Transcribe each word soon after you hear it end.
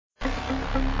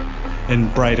in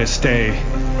brightest day,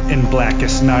 in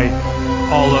blackest night.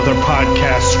 All other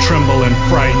podcasts tremble in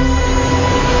fright.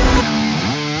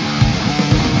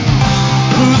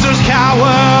 Losers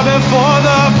cower before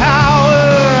the power.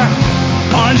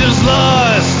 Oranges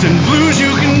lust and blues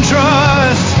you can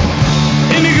trust.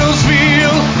 Indigos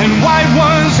feel and white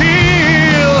ones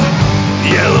heal.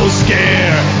 Yellow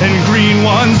scare and green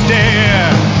ones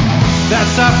dare. That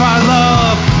sapphire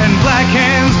love and black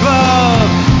hands glove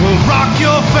will rock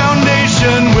your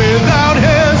foundation without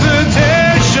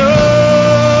hesitation.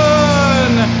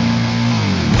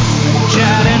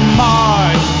 Chad and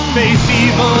Marge face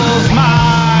evil's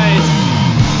might.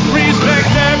 Respect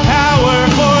their power,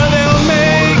 for they'll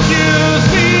make you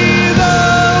see the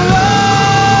light.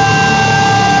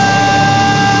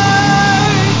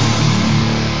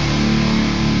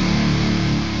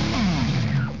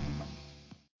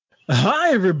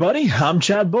 Hi, everybody. I'm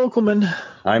Chad Bokelman.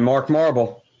 I'm Mark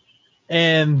Marble.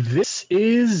 And this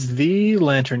is the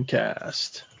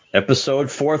LanternCast.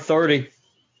 Episode 430.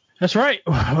 That's right.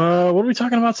 What are we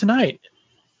talking about tonight?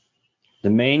 The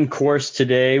main course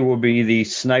today will be the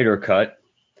Snyder cut.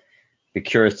 Be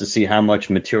curious to see how much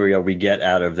material we get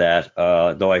out of that,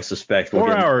 though I suspect we'll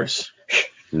 4 get... hours.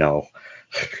 No.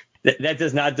 That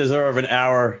does not deserve an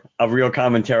hour of real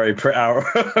commentary per hour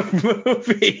of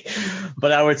movie.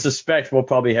 But I would suspect we'll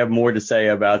probably have more to say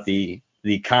about the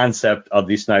concept of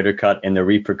the Snyder cut and the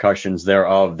repercussions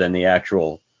thereof than the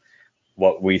actual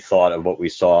what we thought of what we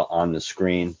saw on the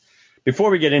screen.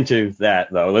 Before we get into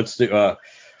that, though, let's do.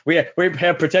 We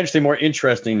have potentially more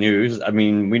interesting news. I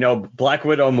mean, we know Black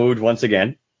Widow moved once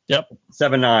again. Yep.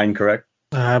 7-9, correct?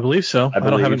 I believe so. I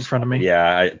don't have it in front of me.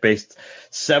 Yeah, based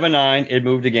 7-9, it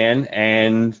moved again.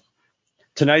 And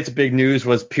tonight's big news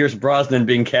was Pierce Brosnan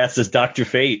being cast as Dr.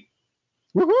 Fate.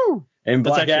 Woohoo! And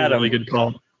Black That's actually Adam. a really good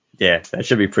call. Yeah, that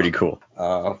should be pretty cool.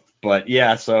 But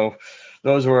yeah, so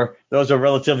those were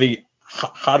relatively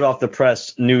hot off the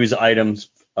press news items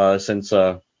since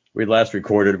we last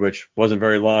recorded, which wasn't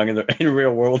very long in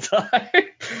real world time.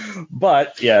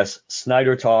 But yes,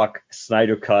 Snyder talk,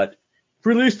 Snyder cut.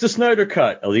 Release the Snyder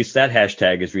cut. At least that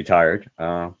hashtag is retired.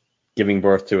 Giving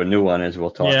birth to a new one, as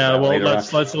we'll talk about later on.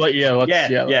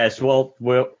 Yes. Well,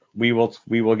 we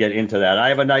will get into that. I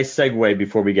have a nice segue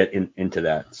before we get into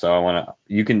that. So I want to.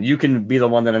 You can be the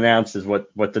one that announces what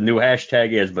the new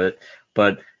hashtag is, but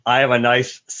I have a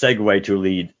nice segue to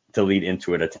lead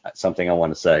into it. Something I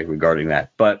want to say regarding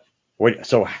that. But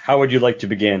so how would you like to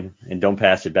begin? And don't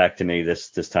pass it back to me this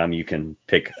time. You can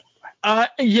pick.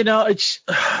 It's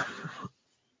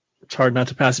hard not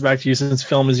to pass it back to you since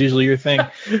film is usually your thing.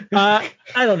 I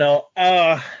don't know.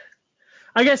 I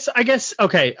guess.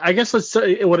 Okay. I guess let's.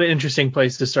 What an interesting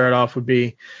place to start off would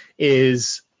be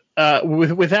is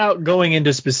without going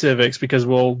into specifics, because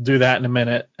we'll do that in a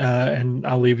minute, and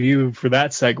I'll leave you for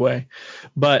that segue.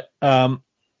 But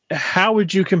how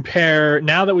would you compare,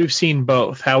 now that we've seen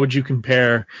both? How would you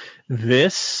compare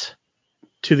this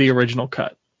to the original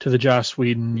cut? To the Joss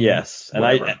Whedon. Yes, and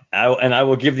I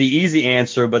will give the easy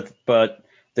answer, but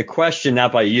the question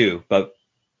not by you, but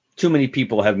too many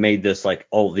people have made this like,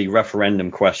 the referendum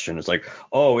question. It's like,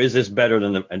 is this better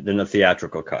than the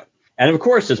theatrical cut? And of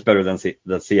course it's better than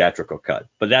the theatrical cut,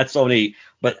 but that's only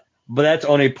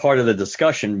part of the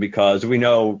discussion, because we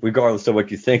know, regardless of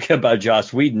what you think about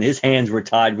Joss Whedon, his hands were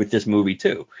tied with this movie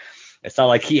too. It's not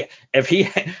like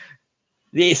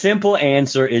the simple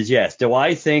answer is yes. Do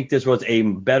I think this was a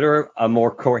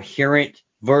more coherent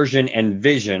version and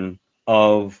vision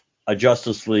of a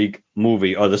Justice League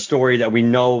movie, or the story that we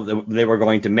know that they were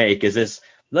going to make? Is this,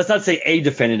 let's not say a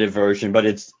definitive version, but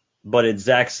it's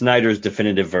Zack Snyder's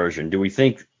definitive version? Do we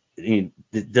think,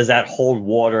 does that hold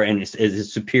water, and is it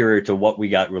superior to what we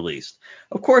got released?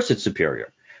 Of course it's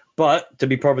superior. But to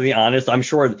be perfectly honest, I'm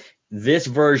sure this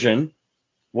version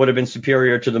would have been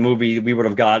superior to the movie we would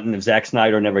have gotten if Zack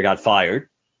Snyder never got fired,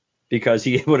 because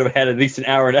he would have had at least an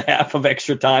hour and a half of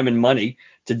extra time and money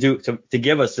to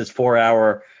give us this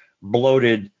 4-hour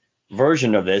bloated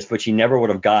version of this, which he never would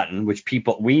have gotten, which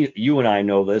you and I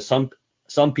know this.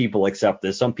 Some people accept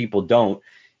this, some people don't,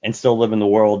 and still live in the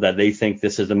world that they think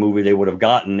this is the movie they would have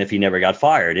gotten if he never got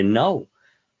fired. And no,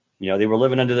 they were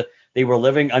living under the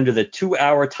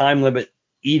 2-hour time limit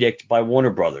edict by Warner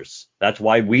Brothers. That's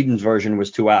why Whedon's version was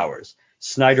 2 hours.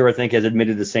 Snyder, I think, has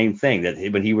admitted the same thing, that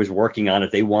when he was working on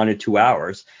it, they wanted 2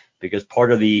 hours, because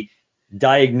part of the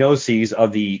diagnoses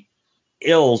of the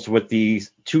ills with the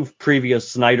two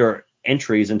previous Snyder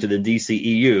entries into the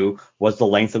DCEU was the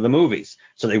length of the movies.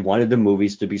 So they wanted the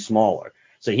movies to be smaller.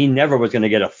 So he never was going to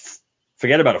get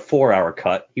forget about a 4-hour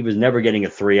cut. He was never getting a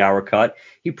 3-hour cut.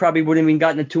 He probably wouldn't have even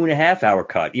gotten a 2.5-hour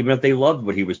cut, even if they loved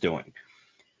what he was doing.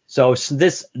 So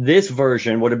this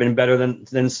version would have been better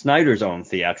than Snyder's own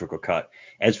theatrical cut,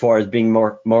 as far as being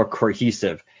more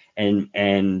cohesive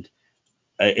and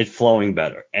it flowing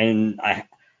better. And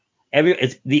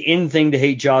it's the in thing to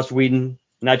hate Joss Whedon,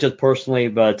 not just personally,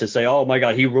 but to say, oh my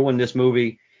God, he ruined this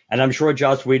movie. And I'm sure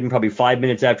Joss Whedon, probably 5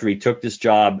 minutes after he took this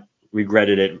job,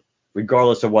 regretted it,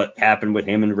 regardless of what happened with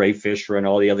him and Ray Fisher and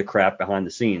all the other crap behind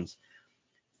the scenes.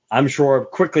 I'm sure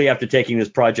quickly after taking this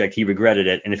project, he regretted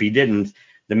it. And if he didn't,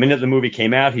 the minute the movie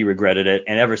came out, he regretted it.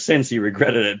 And ever since, he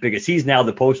regretted it, because he's now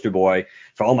the poster boy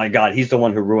for, oh my God, he's the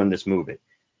one who ruined this movie.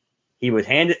 He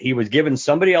was given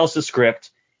somebody else's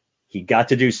script. He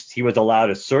was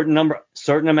allowed a certain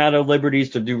amount of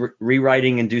liberties to do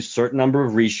rewriting and do certain number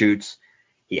of reshoots.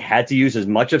 He had to use as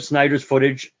much of Snyder's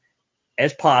footage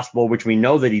as possible, which we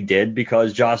know that he did,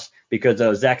 because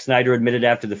Zack Snyder admitted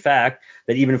after the fact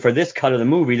that even for this cut of the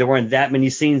movie, there weren't that many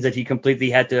scenes that he completely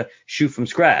had to shoot from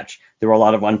scratch. There were a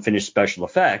lot of unfinished special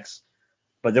effects,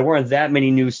 but there weren't that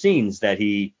many new scenes that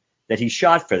he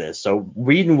shot for this. So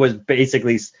Whedon was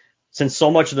basically, since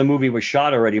so much of the movie was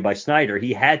shot already by Snyder,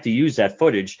 he had to use that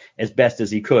footage as best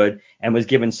as he could and was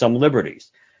given some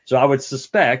liberties. So I would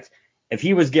suspect if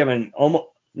he was given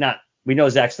we know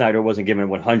Zack Snyder wasn't given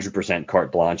 100%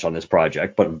 carte blanche on this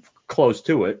project, but close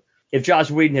to it. If Joss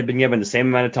Whedon had been given the same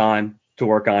amount of time to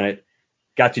work on it,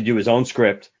 got to do his own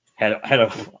script, had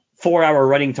a 4-hour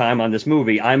running time on this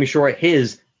movie, I'm sure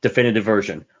his definitive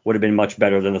version would have been much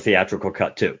better than the theatrical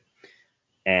cut too.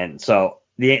 And so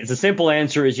the simple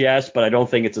answer is yes, but I don't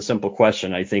think it's a simple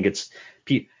question. I think it's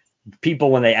people,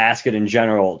 when they ask it in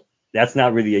general, that's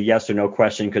not really a yes or no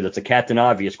question, because it's a Captain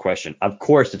Obvious question. Of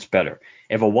course it's better.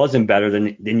 If it wasn't better,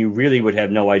 then you really would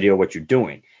have no idea what you're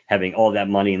doing, having all that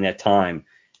money and that time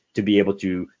to be able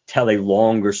to tell a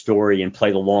longer story and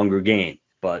play the longer game.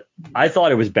 But I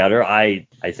thought it was better. I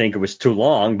think it was too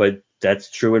long, but that's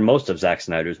true in most of Zack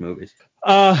Snyder's movies.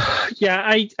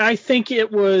 Yeah, I think it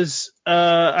was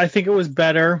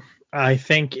better. I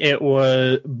think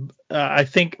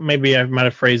maybe I might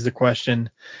have phrased the question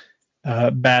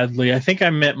badly. I think I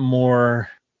meant more,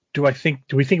 do we think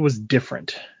it was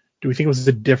different? Do we think it was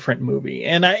a different movie?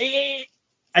 And I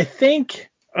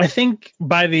think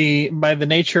by the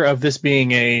nature of this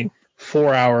being a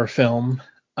 4-hour film,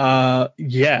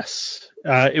 yes,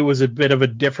 it was a bit of a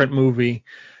different movie.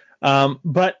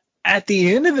 But at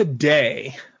the end of the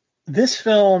day, this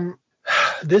film,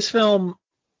 it's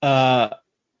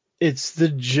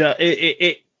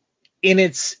in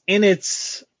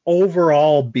its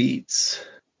overall beats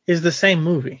is the same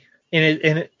movie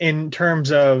in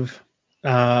terms of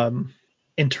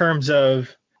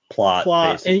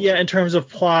plot, and in terms of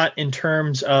plot, in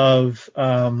terms of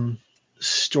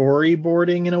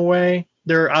storyboarding. In a way,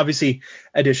 there are obviously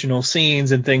additional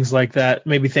scenes and things like that,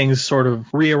 maybe things sort of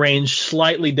rearranged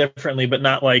slightly differently, but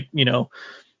not like,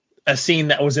 a scene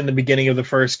that was in the beginning of the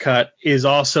first cut is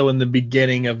also in the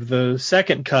beginning of the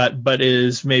second cut, but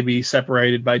is maybe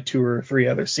separated by 2 or 3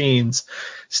 other scenes.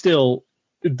 Still,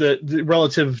 the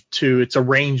relative to its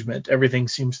arrangement, everything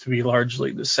seems to be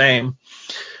largely the same.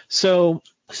 So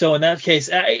in that case,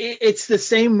 it's the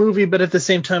same movie, but at the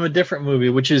same time a different movie,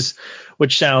 which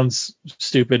sounds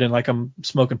stupid and like I'm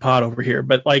smoking pot over here.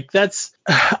 But like that's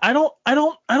I don't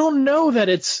know that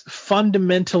it's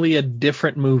fundamentally a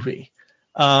different movie.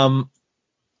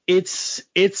 It's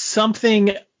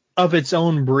something of its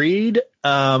own breed,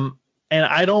 and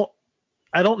I don't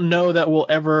know that we'll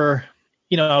ever.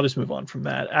 I'll just move on from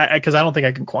that because I don't think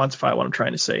I can quantify what I'm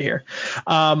trying to say here.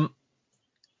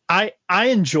 I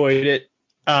enjoyed it.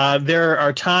 There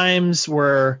are times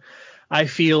where I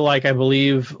feel like I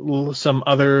believe some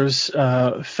others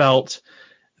felt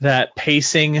that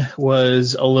pacing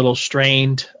was a little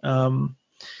strained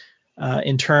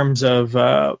in terms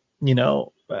of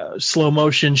slow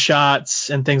motion shots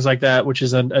and things like that, which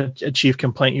is a chief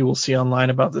complaint you will see online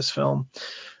about this film.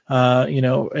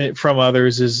 From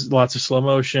others is lots of slow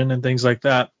motion and things like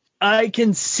that. I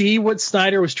can see what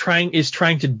Snyder is trying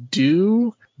to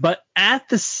do, but at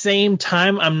the same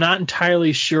time, I'm not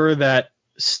entirely sure that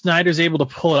Snyder's able to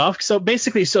pull it off. So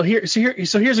basically, here's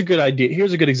a good idea.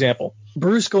 Here's a good example.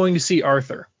 Bruce going to see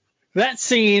Arthur. That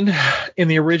scene in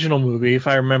the original movie, if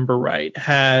I remember right,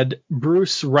 had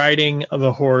Bruce riding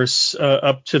the horse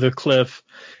up to the cliff,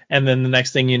 and then the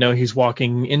next thing you know, he's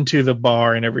walking into the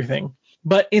bar and everything.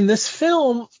 But in this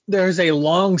film, there's a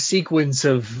long sequence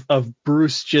of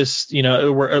Bruce just, a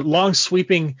long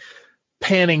sweeping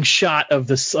panning shot of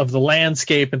the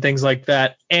landscape and things like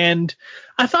that. And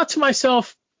I thought to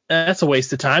myself, that's a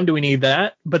waste of time. Do we need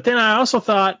that? But then I also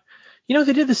thought,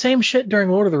 they did the same shit during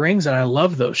Lord of the Rings, and I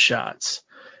love those shots.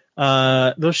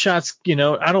 Those shots, I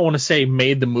don't want to say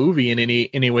made the movie in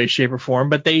any way, shape, or form,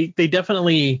 but they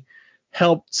definitely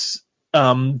helped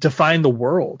define the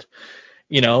world,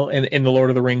 in the Lord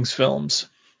of the Rings films.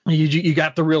 You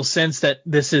got the real sense that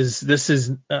this is those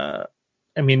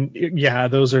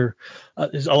are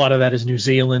a lot of that is New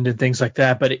Zealand and things like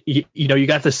that, but you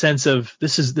got the sense of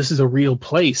this is a real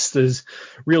place. There's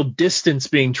real distance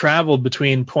being traveled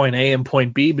between point A and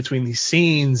point B between these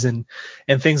scenes and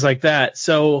things like that.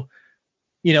 So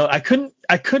I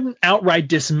couldn't outright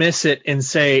dismiss it and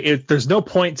say there's no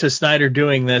point to Snyder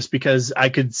doing this, because I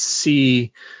could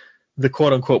see the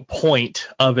quote unquote point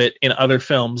of it in other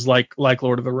films like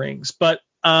Lord of the Rings. But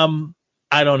I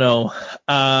don't know.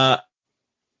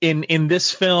 In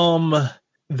this film,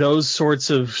 those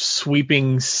sorts of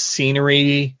sweeping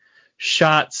scenery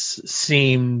shots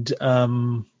seemed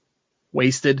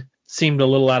wasted, seemed a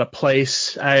little out of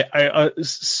place.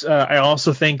 I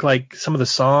also think like some of the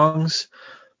songs,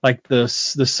 like the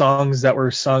songs that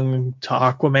were sung to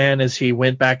Aquaman as he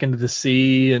went back into the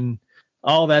sea and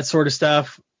all that sort of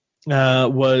stuff,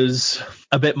 was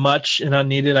a bit much and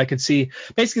unneeded. I could see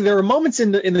basically there were moments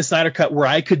in the Snyder cut where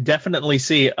I could definitely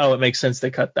see, oh, it makes sense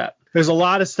they cut that. There's a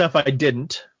lot of stuff I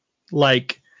didn't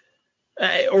like,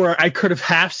 or I could have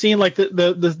half seen, like the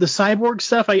cyborg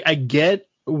stuff. I get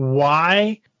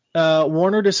why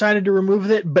Warner decided to remove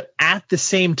it, but at the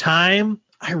same time,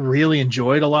 I really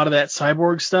enjoyed a lot of that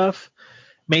cyborg stuff.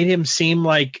 Made him seem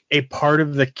like a part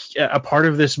of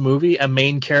this movie, a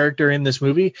main character in this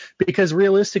movie. Because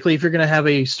realistically, if you're going to have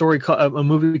a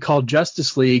movie called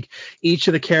Justice League, each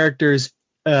of the characters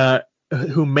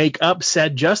who make up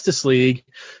said Justice League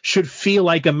should feel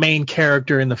like a main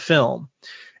character in the film.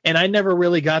 And I never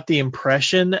really got the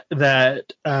impression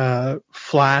that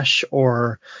Flash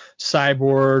or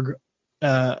Cyborg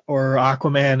or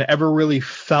Aquaman ever really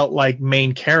felt like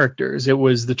main characters. It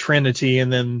was the Trinity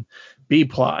and then B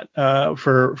plot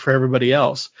for everybody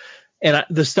else. And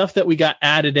the stuff that we got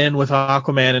added in with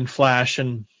Aquaman and Flash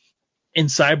and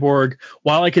Cyborg,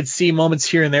 while I could see moments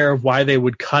here and there of why they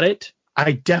would cut it,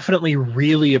 I definitely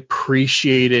really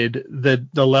appreciated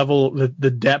the level,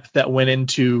 the depth that went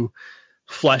into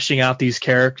fleshing out these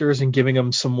characters and giving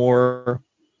them some more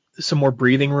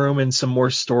breathing room and some more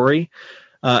story.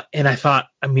 And I thought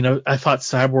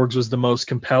Cyborgs was the most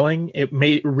compelling. It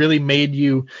really made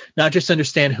you not just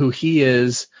understand who he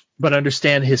is, but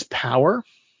understand his power.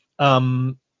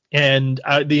 The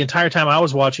entire time I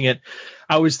was watching it,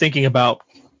 I was thinking about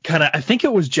I think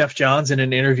it was Jeff Johns in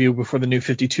an interview before the New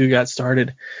 52 got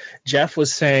started. Jeff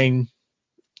was saying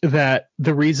that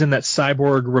the reason that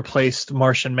Cyborg replaced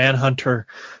Martian Manhunter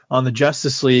on the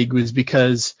Justice League was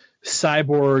because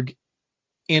Cyborg,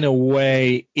 in a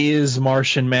way, is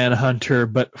Martian Manhunter,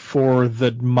 but for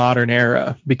the modern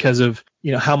era, because of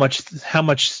how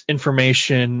much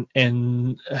information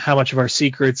and how much of our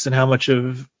secrets and how much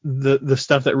of the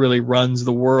stuff that really runs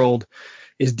the world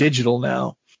is digital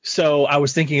now. So I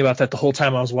was thinking about that the whole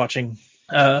time I was watching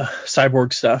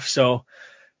Cyborg stuff. So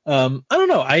I don't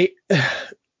know.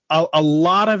 A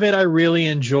lot of it I really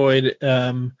enjoyed,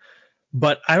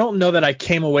 but I don't know that I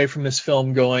came away from this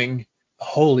film going,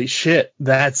 holy shit,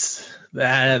 that's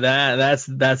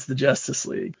the Justice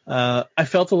League. I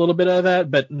felt a little bit of that,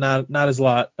 but not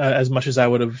as much as I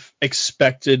would have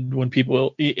expected when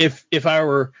people, if I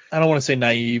were, I don't want to say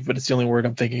naive, but it's the only word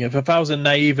I'm thinking of. If I was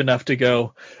naive enough to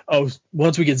go, oh,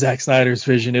 once we get Zack Snyder's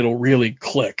vision, it'll really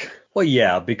click. Well,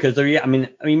 yeah, because I mean,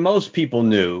 most people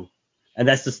knew, and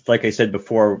that's just like I said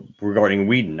before regarding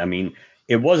Whedon. I mean,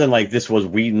 it wasn't like this was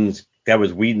Whedon's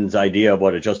idea of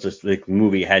what a Justice League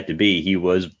movie had to be.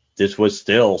 This was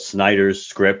still Snyder's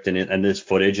script and this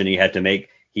footage, and he had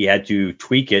to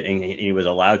tweak it, and he was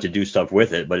allowed to do stuff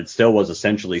with it, but it still was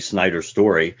essentially Snyder's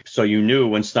story. So you knew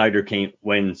when Snyder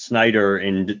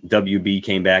and WB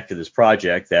came back to this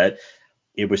project that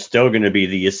it was still going to be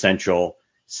the essential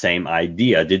same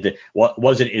idea.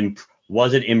 Was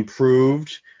it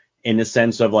improved in the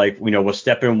sense of, like, was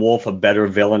Steppenwolf a better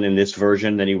villain in this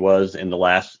version than he was in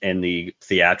the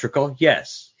theatrical?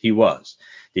 Yes, he was.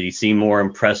 Did he seem more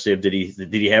impressive? Did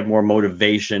he have more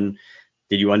motivation?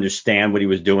 Did you understand what he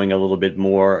was doing a little bit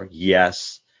more?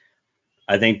 Yes.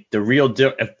 I think the real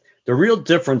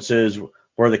differences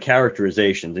were the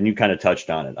characterizations, and you kind of touched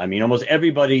on it. I mean, almost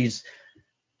everybody's.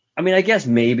 I mean, I guess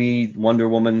maybe Wonder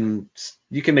Woman.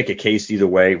 You can make a case either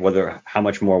way, how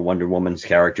much more Wonder Woman's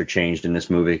character changed in this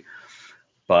movie,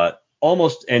 but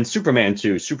almost. And Superman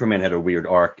too. Superman had a weird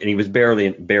arc, and he was barely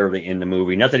in the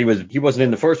movie. Not that he wasn't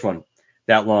in the first one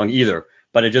that long either,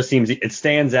 but it just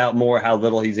stands out more how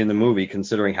little he's in the movie,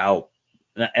 considering how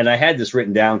and I had this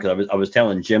written down because I was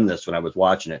telling Jim this when I was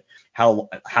watching it,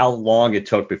 how long it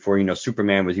took before,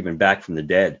 Superman was even back from the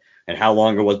dead, and how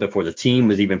long it was before the team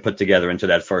was even put together into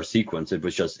that first sequence. It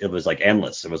was like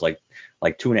endless. It was like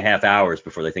 2.5 hours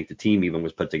before they think the team even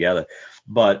was put together.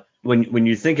 But when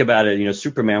you think about it,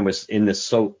 Superman was in this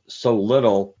so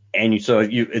little, and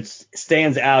it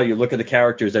stands out. You look at the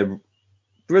characters that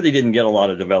really didn't get a lot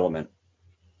of development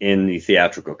in the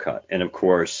theatrical cut, and of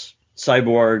course,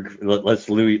 Cyborg. Let's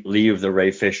leave the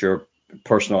Ray Fisher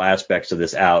personal aspects of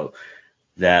this out.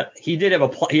 That he did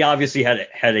have he obviously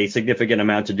had a significant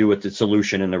amount to do with the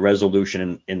solution and the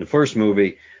resolution in the first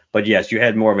movie. But yes, you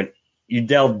had you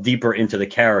delved deeper into the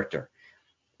character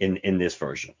in this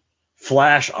version.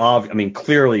 Flash,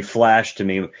 clearly Flash to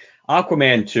me,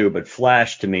 Aquaman too, but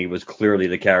Flash to me was clearly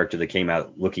the character that came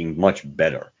out looking much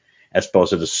better, as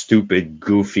opposed to the stupid,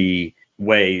 goofy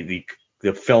way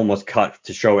the film was cut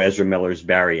to show Ezra Miller's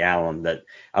Barry Allen. That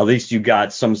at least you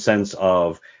got some sense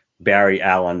of Barry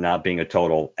Allen not being a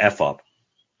total F up,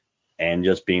 and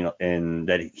just being, and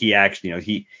that he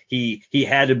actually, he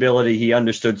had ability. He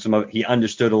understood a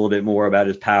little bit more about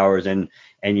his powers, and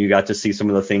you got to see some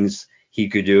of the things he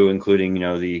could do, including,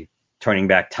 the turning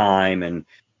back time, and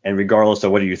regardless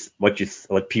of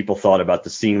what people thought about the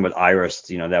scene with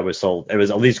Iris, it was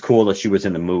at least cool that she was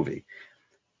in the movie.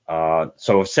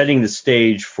 So setting the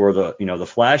stage for the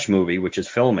Flash movie, which is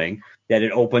filming, that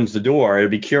it opens the door. I'd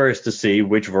be curious to see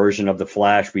which version of the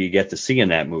Flash we get to see in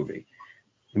that movie,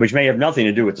 which may have nothing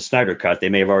to do with the Snyder cut. They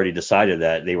may have already decided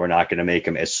that they were not going to make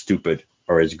him as stupid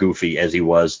or as goofy as he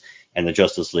was in the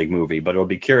Justice League movie. But it'll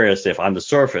be curious if on the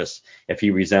surface, if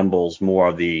he resembles more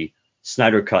of the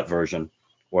Snyder cut version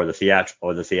or the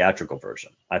theatrical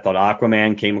version. I thought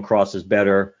Aquaman came across as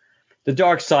better. The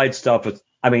Dark Side stuff was,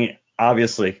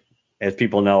 obviously, as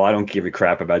people know, I don't give a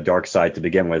crap about Darkseid to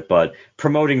begin with, but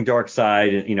promoting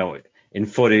Darkseid, in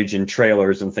footage and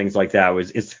trailers and things like that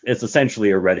it's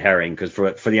essentially a red herring, because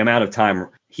for the amount of time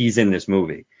he's in this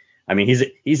movie.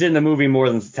 He's in the movie more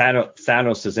than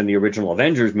Thanos is in the original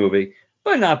Avengers movie,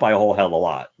 but not by a whole hell of a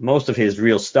lot. Most of his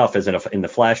real stuff is in the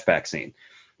flashback scene,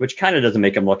 which kind of doesn't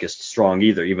make him look as strong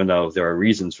either, even though there are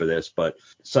reasons for this. But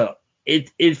so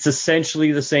it's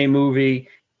essentially the same movie.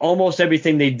 Almost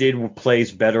everything they did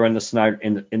plays better in the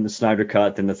Snyder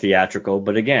cut than the theatrical.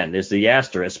 But again, there's the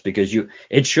asterisk, because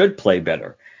it should play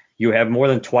better. You have more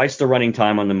than twice the running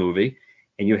time on the movie,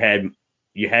 and you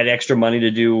had extra money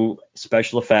to do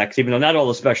special effects, even though not all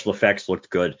the special effects looked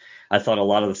good. I thought a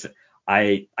lot of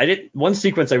one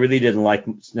sequence I really didn't like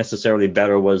necessarily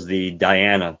better was the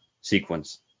Diana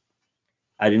sequence.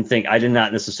 I did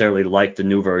not necessarily like the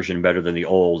new version better than the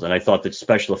old, and I thought that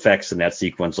special effects in that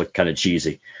sequence looked kind of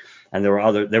cheesy. And there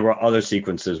were other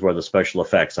sequences where the special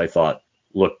effects I thought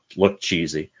looked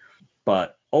cheesy.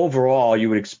 But overall, you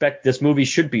would expect this movie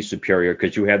should be superior,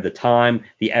 because you have the time,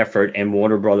 the effort, and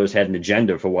Warner Brothers had an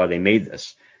agenda for why they made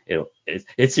this.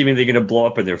 It's seemingly going to blow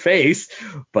up in their face,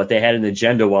 but they had an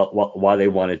agenda why they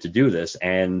wanted to do this.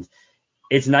 And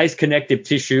it's nice connective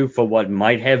tissue for what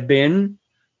might have been,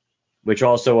 which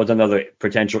also was another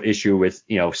potential issue with,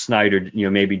 Snyder,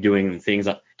 maybe doing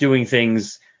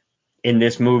things in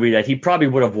this movie that he probably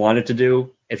would have wanted to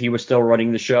do if he was still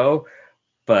running the show.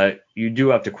 But you do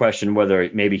have to question whether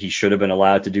maybe he should have been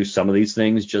allowed to do some of these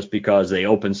things, just because they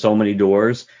open so many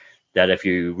doors that if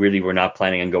you really were not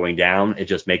planning on going down, it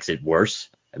just makes it worse.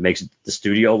 It makes the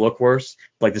studio look worse,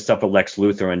 like the stuff with Lex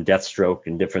Luthor and Deathstroke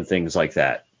and different things like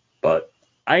that. But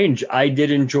I did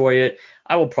enjoy it.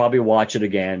 I will probably watch it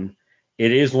again.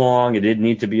 It is long. It didn't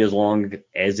need to be as long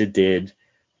as it did.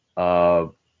 There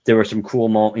were some cool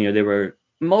moments. There were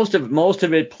most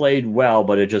of it played well,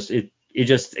 but it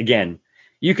just again,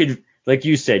 you could, like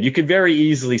you said, you could very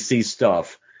easily see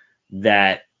stuff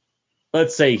that,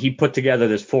 let's say he put together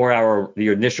this 4-hour, the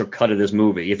initial cut of this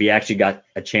movie, if he actually got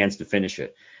a chance to finish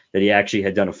it, that he actually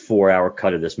had done a 4-hour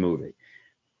cut of this movie.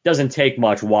 Doesn't take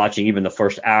much watching even the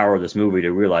first hour of this movie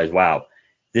to realize, wow,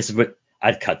 this is what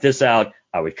I'd cut this out.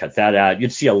 I would cut that out.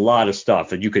 You'd see a lot of stuff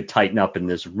that you could tighten up in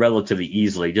this relatively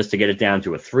easily just to get it down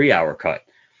to a 3-hour cut,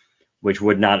 which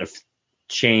would not have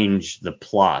changed the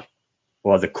plot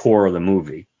or the core of the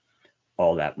movie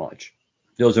all that much.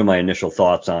 Those are my initial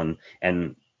thoughts on,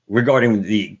 and regarding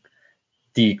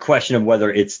the question of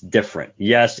whether it's different.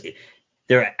 Yes,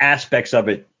 there are aspects of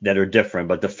it that are different,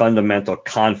 but the fundamental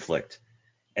conflict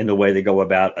and the way they go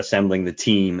about assembling the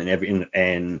team and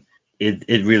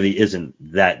it really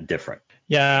isn't that different.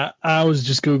 Yeah, I was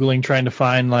just Googling trying to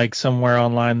find like somewhere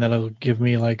online that'll give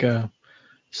me like a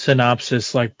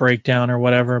synopsis, like breakdown or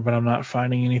whatever, but I'm not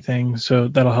finding anything. So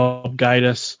that'll help guide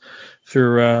us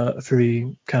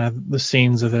the kind of the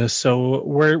scenes of this. So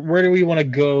where do we want to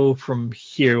go from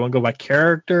here? Want to go by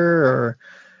character, or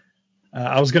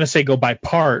I was going to say go by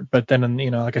part, but then,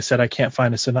 like I said, I can't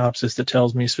find a synopsis that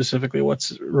tells me specifically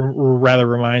what's rather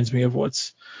reminds me of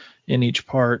what's in each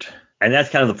part. And that's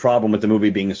kind of the problem with the movie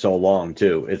being so long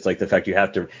too. It's like the fact you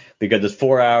have to, because there's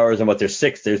 4 hours and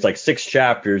there's like 6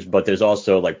 chapters, but there's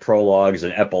also like prologues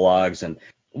and epilogues, and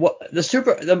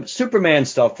the Superman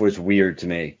stuff was weird to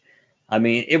me. I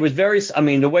mean, it was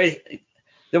the way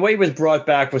it was brought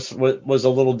back was a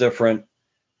little different.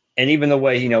 And even the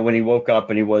way, when he woke up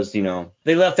and he was,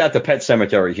 they left out the Pet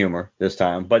Cemetery humor this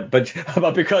time, but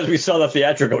because we saw the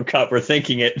theatrical cut, we're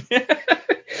thinking it.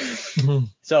 Mm-hmm.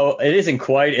 So it isn't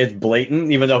quite as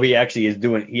blatant, even though he actually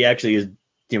is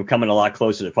coming a lot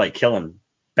closer to probably killing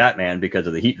Batman because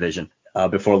of the heat vision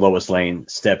before Lois Lane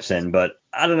steps in. But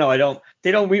I don't know.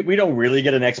 We don't really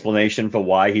get an explanation for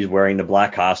why he's wearing the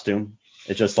black costume.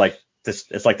 It's just like this.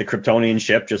 It's like the Kryptonian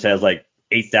ship just has like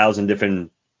 8,000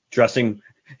 different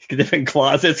different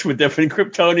closets with different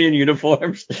Kryptonian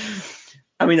uniforms.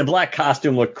 I mean, the black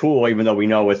costume looked cool, even though we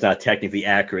know it's not technically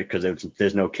accurate because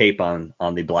there's no cape on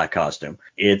the black costume.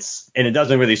 And it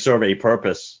doesn't really serve a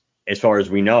purpose, as far as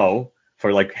we know,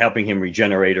 for like helping him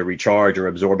regenerate or recharge or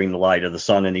absorbing the light of the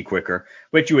sun any quicker,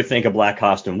 which you would think a black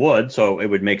costume would. So it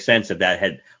would make sense if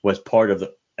that was part of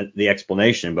the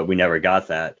explanation, but we never got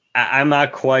that. I'm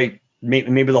not quite.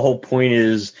 Maybe the whole point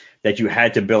is that you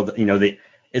had to build,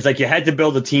 it's like you had to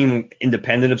build a team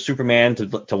independent of Superman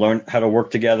to learn how to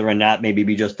work together and not maybe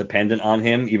be just dependent on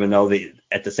him, even though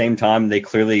at the same time they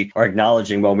clearly are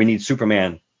acknowledging, well, we need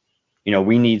Superman.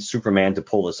 We need Superman to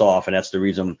pull this off, and that's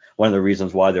one of the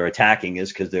reasons why they're attacking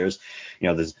is because there's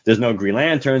no Green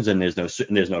Lanterns and there's no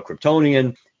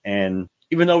Kryptonian, and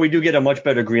even though we do get a much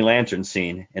better Green Lantern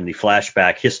scene in the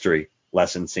flashback history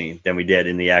lesson scene than we did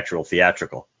in the actual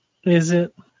theatrical. Is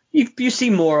it? You see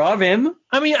more of him.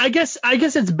 I mean, I guess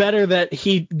it's better that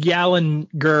Yalan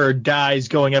Gur dies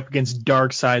going up against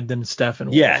Darkseid than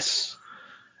Steppenwolf. Yes.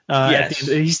 Yes.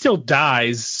 He still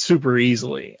dies super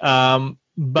easily.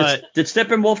 But did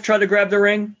Steppenwolf try to grab the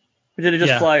ring? Or did it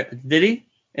just fly? Did he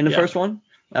in the first one?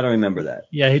 I don't remember that.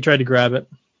 Yeah, he tried to grab it.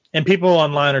 And people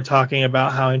online are talking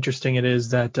about how interesting it is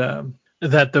that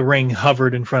the ring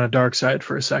hovered in front of Darkseid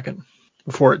for a second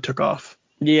before it took off.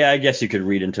 Yeah, I guess you could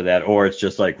read into that, or it's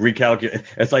just like recalculate.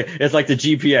 It's like the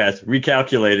GPS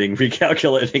recalculating.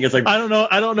 It's like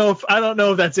I don't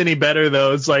know if that's any better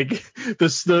though. It's like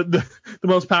the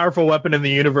most powerful weapon in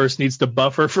the universe needs to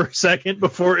buffer for a second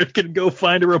before it can go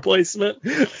find a replacement.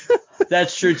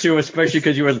 That's true too, especially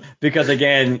because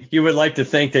again, you would like to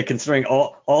think that considering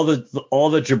all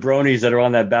the jabronis that are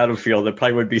on that battlefield, there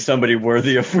probably would be somebody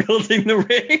worthy of wielding the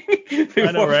ring.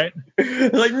 I know, right?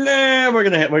 Like, nah, we're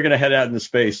gonna head out into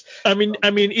space. I mean,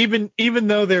 even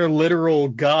though they're literal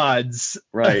gods,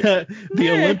 right?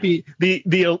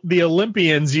 the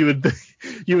Olympians, you would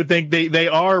think they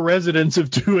are residents of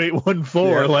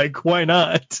 2814. Yeah. Like, why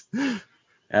not?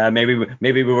 Maybe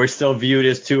we were still viewed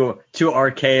as too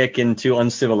archaic and too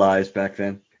uncivilized back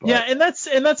then. But. Yeah, and that's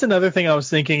another thing I was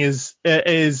thinking isn't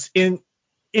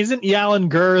Yalan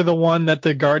Gur the one that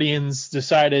the Guardians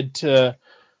decided to?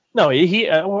 No,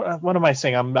 what am I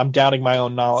saying? I'm doubting my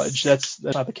own knowledge. That's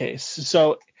not the case.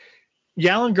 So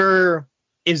Yalan Gur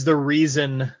is the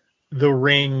reason the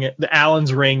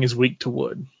Allen's ring is weak to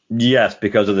wood. Yes,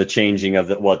 because of the changing of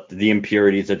the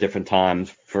impurities at different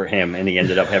times for him, and he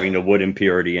ended up having the wood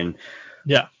impurity. And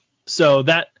yeah, so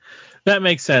that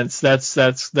makes sense. That's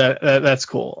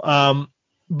cool.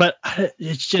 But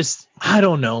it's just, I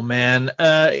don't know, man.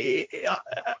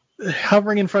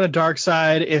 Hovering in front of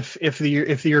Darkseid,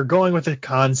 if you're going with the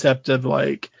concept of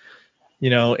like,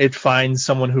 it finds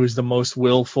someone who's the most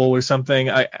willful or something,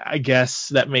 I guess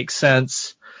that makes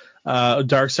sense.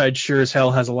 Darkseid sure as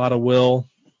hell has a lot of will.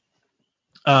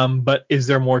 But is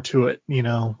there more to it?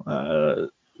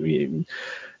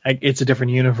 It's a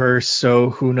different universe, so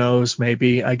who knows?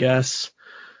 Maybe, I guess.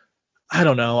 I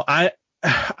don't know. I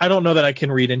don't know that I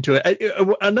can read into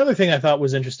it. Another thing I thought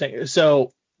was interesting.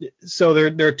 So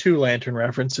there are 2 Lantern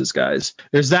references, guys.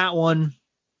 There's that one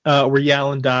where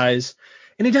Yalan dies,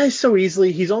 and he dies so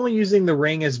easily. He's only using the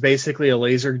ring as basically a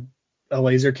laser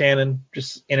cannon,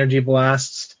 just energy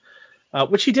blasts,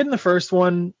 which he did in the first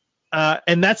one.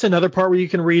 And that's another part where you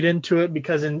can read into it,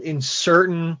 because in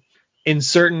certain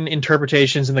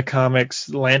interpretations in the comics,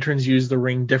 the Lanterns use the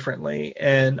ring differently,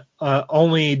 and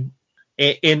only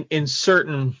in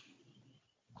certain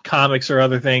comics or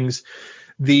other things,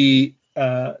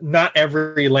 not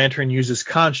every Lantern uses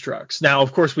constructs. Now,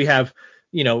 of course, we have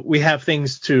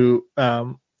things to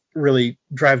really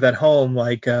drive that home,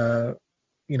 like the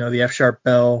F sharp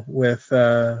bell with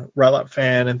Rut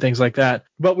Fan and things like that.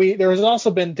 But there has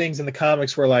also been things in the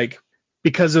comics where, like,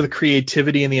 because of the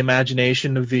creativity and the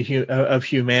imagination of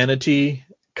humanity,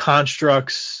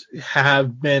 constructs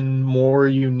have been more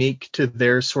unique to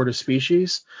their sort of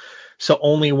species. So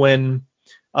only when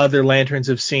other lanterns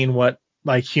have seen what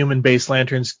like human-based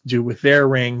lanterns do with their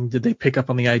ring did they pick up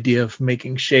on the idea of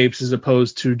making shapes as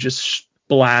opposed to just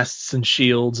blasts and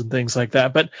shields and things like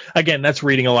that. But again, that's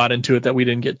reading a lot into it that we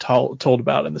didn't get told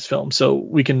about in this film, so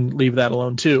we can leave that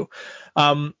alone too.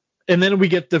 And then we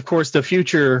get, of course, the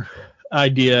future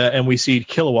idea, and we see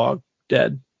Kilowog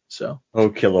dead. So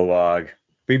Kilowog,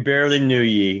 we barely knew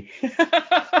ye.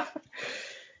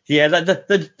 Yeah,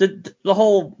 the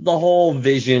whole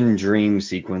vision dream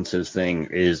sequences thing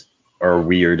are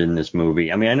weird in this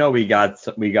movie. I mean, I know we got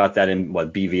that in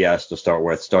BVS to start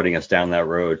with, starting us down that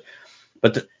road,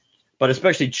 but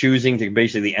especially choosing to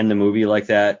basically end the movie like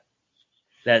that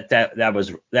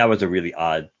was a really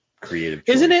odd creative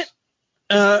choice. Isn't it?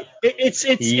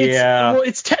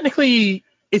 It's technically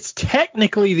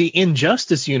the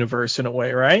Injustice universe in a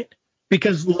way, right?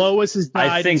 Because Lois has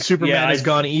died and Superman has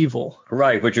gone evil.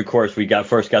 Right, which of course we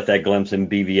first got that glimpse in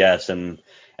BVS, and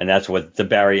that's what the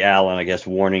Barry Allen, I guess,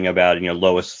 warning about,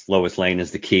 Lois Lane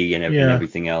is the key and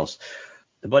everything else.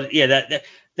 But yeah,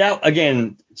 that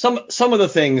again, some of the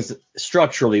things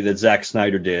structurally that Zack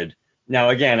Snyder did. Now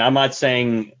again, I'm not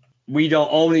saying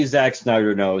only Zack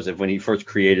Snyder knows if when he first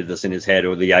created this in his head,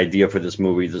 or the idea for this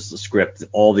movie, the script,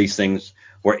 all these things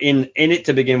were in it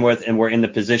to begin with, and were in the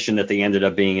position that they ended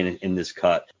up being in this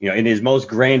cut. In his most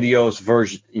grandiose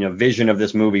vision of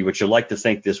this movie, which you like to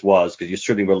think this was, because you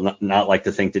certainly will not like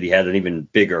to think that he had an even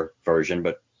bigger version,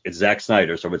 but it's Zack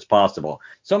Snyder, so it's possible.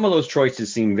 Some of those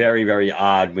choices seem very, very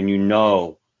odd when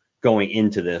going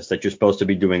into this that you're supposed to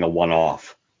be doing a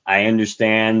one-off. I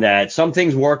understand that some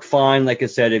things work fine. Like I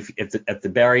said, if the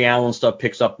Barry Allen stuff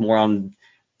picks up more on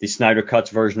the Snyder Cuts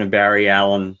version of Barry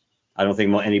Allen, I don't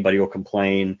think anybody will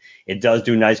complain. It does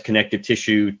do nice connective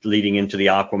tissue leading into the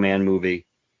Aquaman movie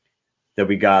that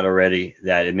we got already,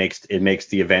 that it makes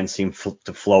the events seem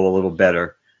to flow a little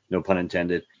better, no pun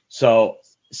intended. So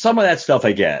some of that stuff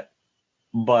I get,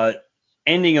 but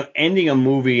ending a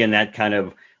movie in that kind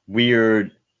of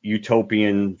weird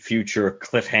utopian future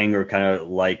cliffhanger kind of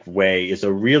like way is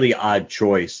a really odd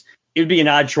choice. It'd be an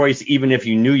odd choice even if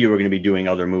you knew you were going to be doing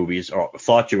other movies, or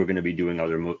thought you were going to be doing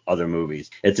other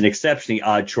movies. It's an exceptionally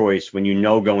odd choice when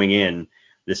going in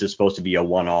this is supposed to be a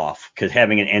one-off, because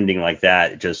having an ending like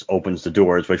that just opens the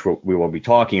doors, which we will be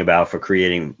talking about, for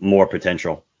creating more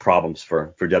potential problems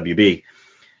for WB.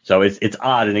 So it's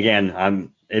odd, and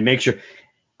again, it makes you.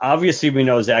 Obviously, we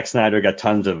know Zack Snyder got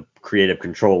tons of creative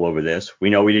control over this. We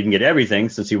know we didn't get everything,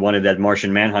 since he wanted that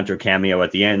Martian Manhunter cameo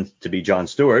at the end to be Jon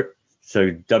Stewart.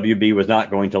 So WB was not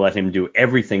going to let him do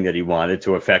everything that he wanted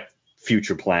to affect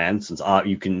future plans, since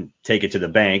you can take it to the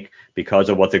bank because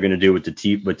of what they're going to do with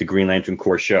the Green Lantern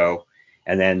Corps show,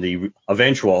 and then the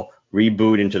eventual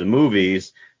reboot into the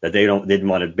movies, that they didn't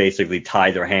want to basically tie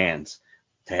their hands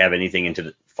to have anything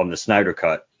from the Snyder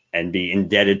Cut and be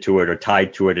indebted to it or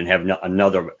tied to it and have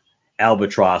another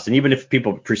albatross. And even if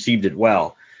people perceived it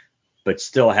well, but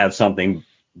still have something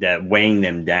that weighing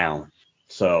them down.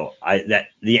 So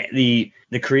the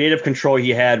creative control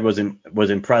he had was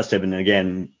impressive. And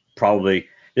again, probably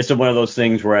this is one of those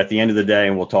things where at the end of the day,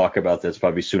 and we'll talk about this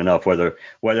probably soon enough, whether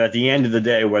at the end of the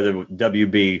day, whether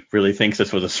WB really thinks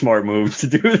this was a smart move to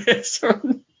do this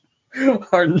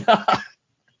or not.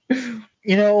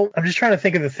 I'm just trying to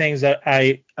think of the things that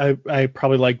I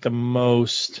probably liked the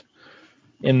most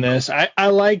in this. I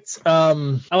liked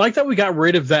that we got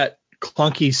rid of that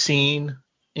clunky scene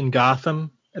in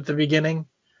Gotham at the beginning.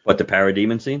 What, the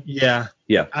parademon scene? Yeah.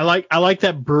 Yeah. I like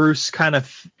that Bruce kind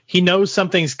of, he knows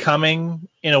something's coming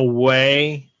in a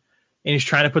way, and he's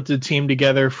trying to put the team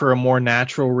together for a more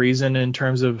natural reason in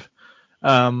terms of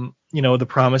the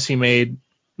promise he made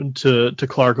to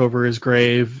Clark over his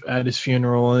grave at his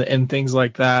funeral and things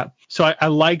like that. So I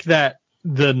like that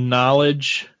the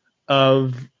knowledge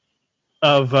of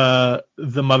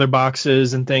the mother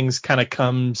boxes and things kind of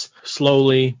comes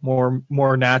slowly,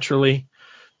 more naturally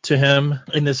to him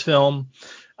in this film.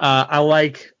 I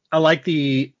like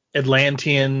the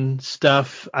Atlantean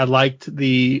stuff. I liked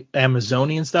the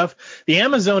Amazonian stuff. The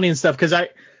Amazonian stuff, because I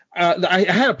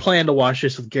had a plan to watch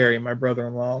this with Gary, my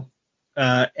brother-in-law.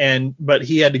 But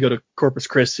he had to go to Corpus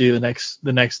Christi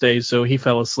the next day, so he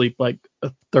fell asleep like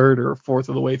a third or a fourth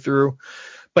of the way through.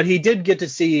 But he did get to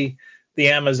see the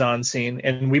Amazon scene,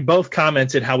 and we both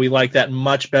commented how we like that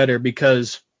much better,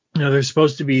 because they're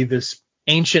supposed to be this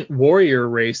ancient warrior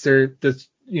race. They're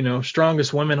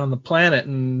strongest women on the planet,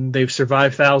 and they've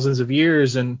survived thousands of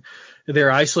years, and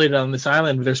they're isolated on this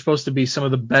island, but they're supposed to be some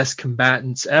of the best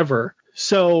combatants ever.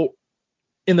 So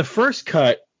in the first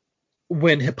cut,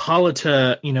 when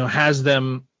Hippolyta, has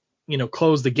them,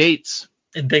 close the gates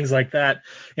and things like that,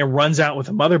 and runs out with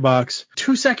a mother box,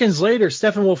 2 seconds later,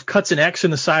 Steppenwolf cuts an X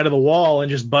in the side of the wall and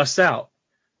just busts out.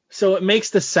 So it makes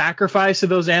the sacrifice of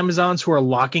those Amazons who are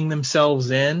locking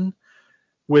themselves in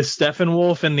with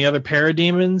Steppenwolf and the other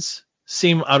parademons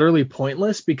seem utterly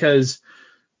pointless, because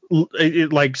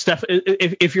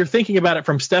if you're thinking about it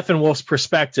from Steppenwolf's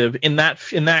perspective, in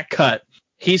that cut,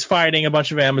 he's fighting a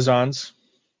bunch of Amazons.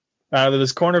 Out of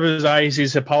this corner of his eye, he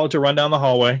sees Hippolyta run down the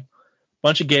hallway.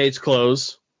 Bunch of gates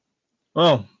close.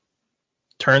 Oh,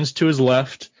 turns to his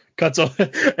left, cuts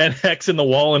an X in the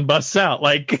wall and busts out.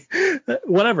 Like,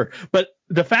 whatever. But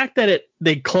the fact that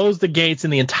they close the gates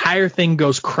and the entire thing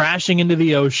goes crashing into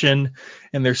the ocean,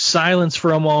 and there's silence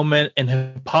for a moment, and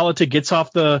Hippolyta gets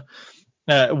off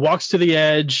walks to the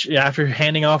edge after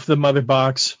handing off the mother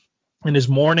box and is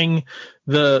mourning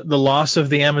the loss of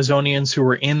the Amazonians who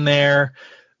were in there.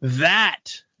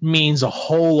 That means a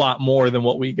whole lot more than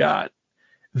what we got.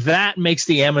 That makes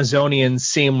the Amazonians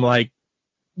seem like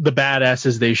the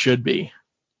badasses they should be.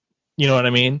 You know what I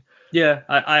mean? Yeah,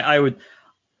 I would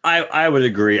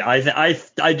agree.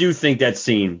 I do think that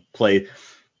scene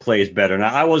plays better.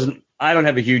 Now, I don't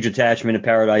have a huge attachment to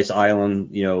Paradise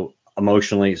Island,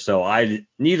 emotionally. So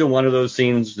neither one of those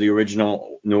scenes, the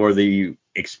original nor the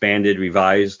expanded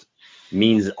revised,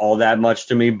 means all that much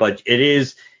to me. But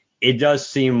it does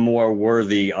seem more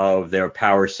worthy of their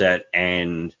power set,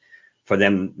 and for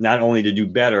them not only to do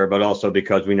better, but also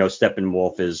because we know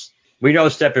Steppenwolf is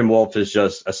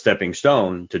just a stepping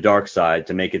stone to Darkseid,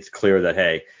 to make it clear that,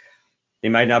 hey, they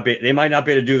might not be able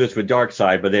to do this with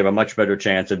Darkseid, but they have a much better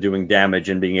chance of doing damage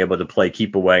and being able to play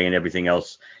keep away and everything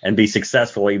else and be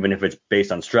successful, even if it's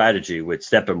based on strategy, with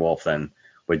Steppenwolf than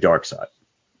with Darkseid.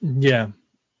 Yeah.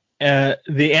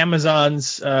 The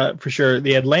Amazons, for sure.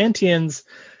 The Atlanteans,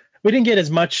 we didn't get as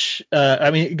much.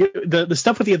 The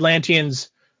stuff with the Atlanteans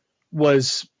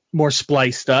was more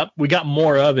spliced up. We got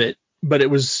more of it, but it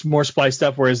was more spliced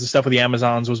up, whereas the stuff with the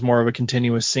Amazons was more of a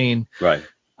continuous scene. Right.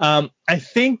 I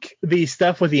think the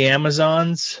stuff with the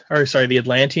the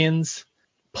Atlanteans,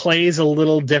 plays a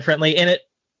little differently in it,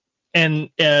 and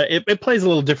it plays a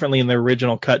little differently in the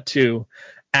original cut too.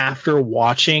 After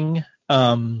watching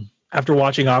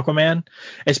Aquaman,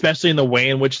 especially in the way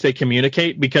in which they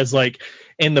communicate, because like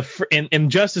in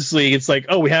Justice League, it's like,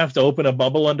 oh, we have to open a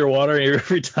bubble underwater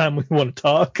every time we want to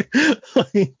talk.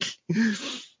 Like,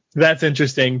 that's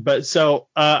interesting. But so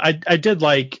I did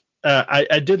like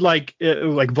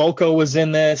Volko was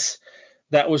in this.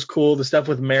 That was cool. The stuff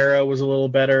with Mara was a little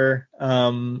better.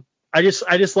 I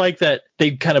just like that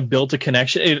they kind of built a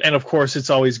connection. And of course, it's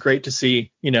always great to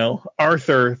see,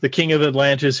 Arthur, the king of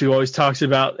Atlantis, who always talks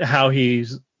about how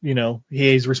he's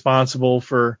responsible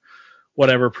for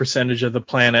whatever percentage of the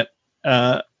planet,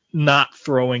 not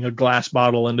throwing a glass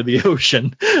bottle into the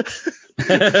ocean.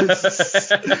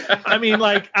 I mean,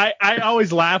 like, I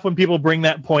always laugh when people bring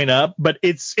that point up, but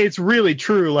it's really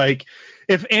true. Like,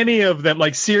 if any of them,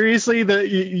 like, seriously,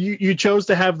 you chose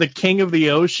to have the king of the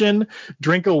ocean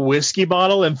drink a whiskey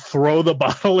bottle and throw the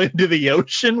bottle into the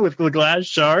ocean with the glass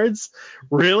shards?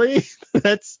 Really?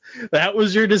 That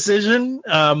was your decision?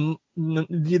 No.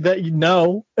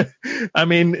 I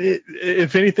mean,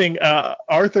 if anything,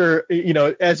 Arthur,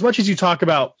 as much as you talk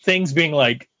about things being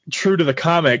like true to the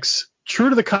comics,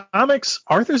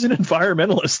 Arthur's an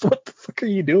environmentalist. What the fuck are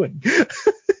you doing?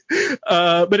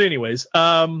 But anyways,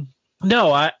 no,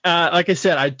 like I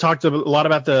said, I talked a lot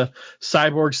about the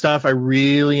Cyborg stuff. I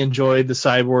really enjoyed the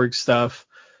Cyborg stuff.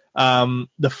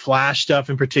 The Flash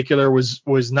stuff in particular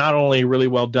was not only really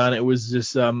well done, it was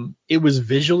just it was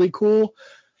visually cool.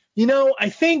 I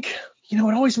think it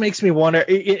always makes me wonder,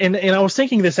 and I was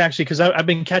thinking this actually because I've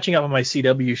been catching up on my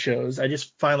CW shows. I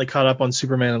just finally caught up on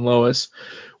Superman and Lois,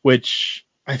 which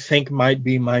I think might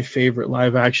be my favorite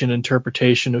live action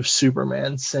interpretation of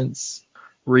Superman since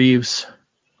Reeves.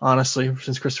 Honestly,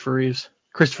 since Christopher Reeve.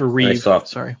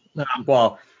 Sorry.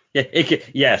 Well, yeah,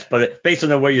 yes, but based on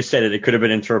the way you said it, it could have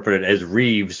been interpreted as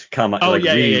Reeves, yeah.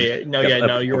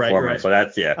 No, you're right. So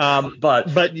that's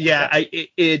But yeah,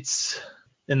 it's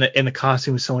in the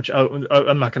costume so much.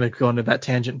 I'm not going to go into that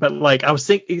tangent, but like I was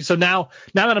thinking. So now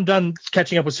that I'm done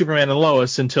catching up with Superman and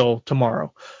Lois until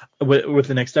tomorrow with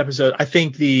the next episode, I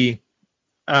think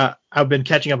I've been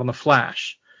catching up on the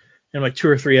Flash, and like 2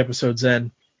 or 3 episodes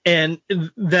in. And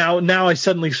now I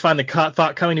suddenly find the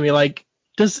thought coming to me, like,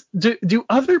 do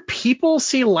other people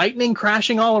see lightning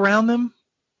crashing all around them?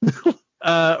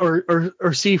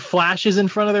 or see flashes in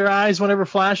front of their eyes whenever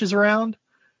Flash is around?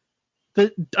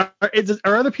 Are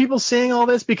other people seeing all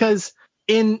this? Because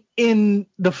in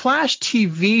the Flash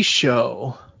TV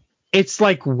show, it's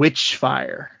like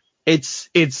Witchfire. It's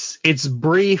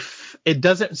brief.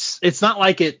 It's not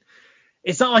like it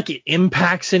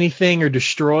impacts anything or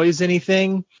destroys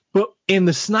anything. But in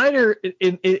the Snyder,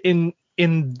 in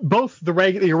both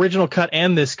the original cut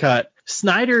and this cut,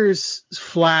 Snyder's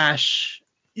Flash,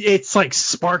 it's like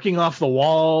sparking off the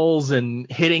walls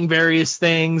and hitting various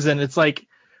things, and it's like,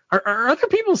 are other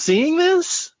people seeing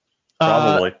this?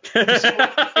 Probably.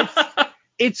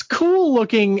 It's cool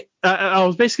looking. I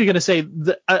was basically going to say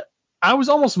that I was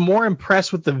almost more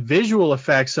impressed with the visual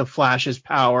effects of Flash's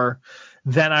power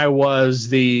than I was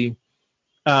the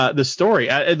story.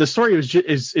 The story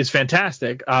is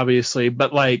fantastic, obviously,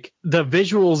 but like the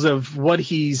visuals of what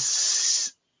he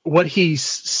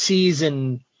sees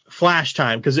in Flash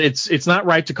time, because it's not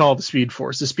right to call it the Speed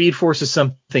Force. The Speed Force is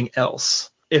something else.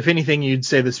 If anything, you'd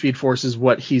say the Speed Force is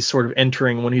what he's sort of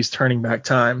entering when he's turning back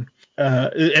time.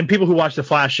 And people who watch the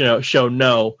Flash show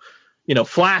know,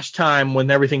 Flash time,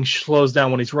 when everything slows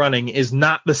down when he's running, is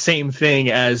not the same thing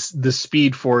as the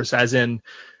Speed Force, as in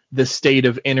the state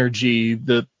of energy,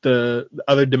 the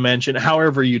other dimension,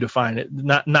 however you define it,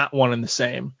 not one and the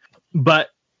same. But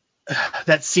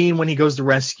that scene when he goes to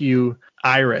rescue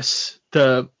Iris,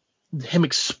 him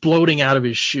exploding out of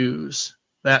his shoes,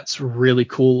 that's really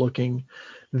cool looking.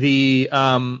 The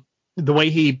way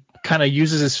he kind of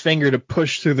uses his finger to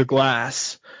push through the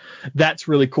glass, that's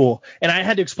really cool. And I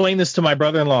had to explain this to my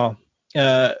brother-in-law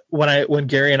when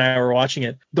Gary and I were watching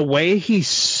it. The way he's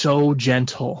so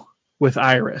gentle with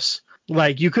Iris,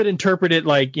 like you could interpret it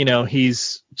like,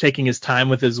 he's taking his time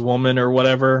with his woman or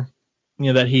whatever,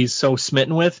 that he's so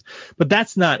smitten with, but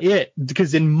that's not it.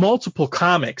 Because in multiple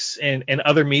comics and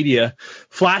other media,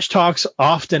 Flash talks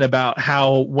often about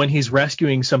how when he's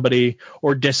rescuing somebody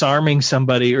or disarming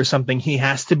somebody or something, he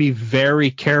has to be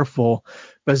very careful,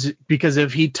 because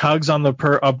if he tugs on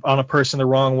on a person the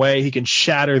wrong way, he can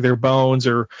shatter their bones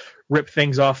or rip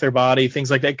things off their body, things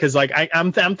like that. Because like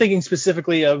I'm thinking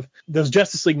specifically of those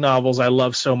Justice League novels I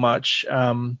love so much.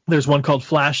 There's one called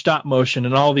Flash Stop Motion,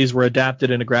 and all of these were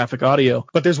adapted into graphic audio.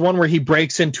 But there's one where he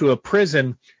breaks into a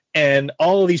prison, and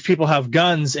all of these people have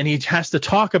guns, and he has to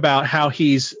talk about how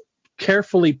he's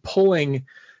carefully pulling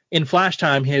in Flash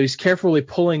time. He's carefully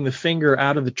pulling the finger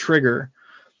out of the trigger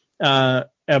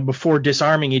before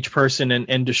disarming each person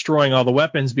and destroying all the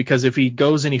weapons, because if he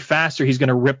goes any faster, he's going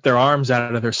to rip their arms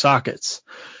out of their sockets.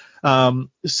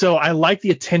 So I like the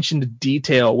attention to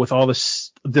detail with all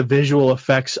the visual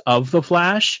effects of the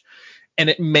Flash, and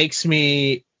it makes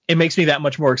me that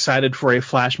much more excited for a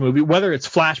Flash movie. Whether it's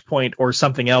Flashpoint or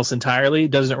something else entirely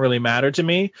doesn't really matter to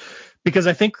me, because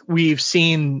I think we've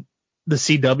seen the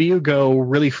CW go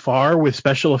really far with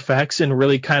special effects and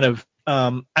really kind of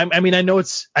I know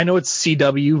it's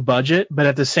CW budget, but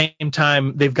at the same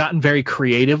time they've gotten very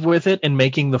creative with it and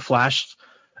making the Flash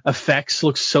effects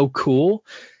look so cool.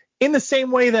 In the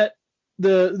same way that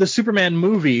the Superman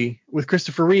movie with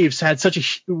Christopher Reeves had such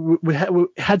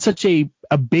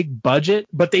a big budget,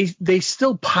 but they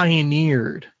still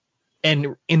pioneered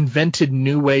and invented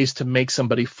new ways to make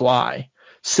somebody fly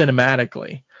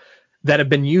cinematically that have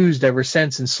been used ever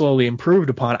since and slowly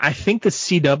improved upon. I think the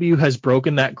CW has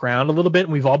broken that ground a little bit,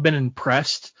 and we've all been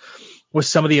impressed with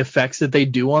some of the effects that they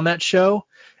do on that show.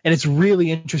 And it's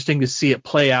really interesting to see it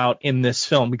play out in this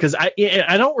film, because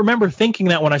I don't remember thinking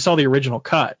that when I saw the original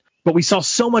cut, but we saw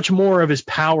so much more of his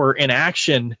power in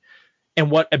action and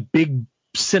what a big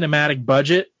cinematic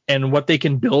budget and what they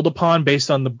can build upon based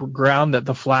on the ground that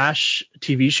the Flash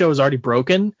TV show has already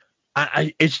broken.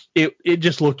 It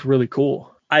just looked really cool.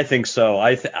 I think so.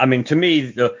 I mean, to me,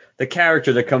 the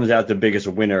character that comes out the biggest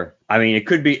winner, I mean, it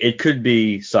could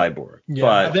be Cyborg.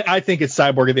 Yeah, but I think it's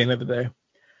Cyborg at the end of the day.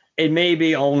 It may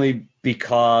be only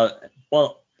because,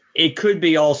 well, it could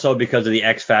be also because of the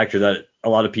X factor that a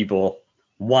lot of people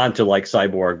want to like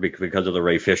Cyborg because of the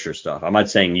Ray Fisher stuff. I'm not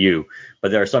saying you,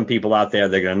 but there are some people out there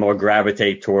that are going to more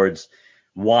gravitate towards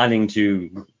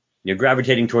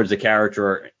gravitating towards the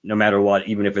character no matter what,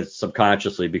 even if it's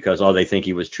subconsciously, because they think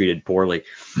he was treated poorly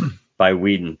by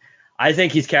Whedon. I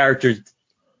think his characters,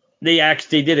 they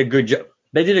did a good job.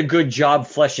 They did a good job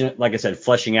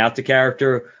fleshing out the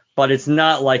character, but it's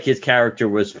not like his character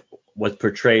was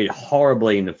portrayed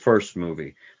horribly in the first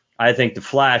movie. I think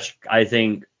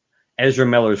Ezra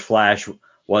Miller's Flash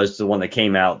was the one that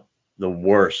came out the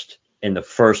worst in the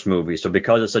first movie. So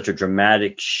because it's such a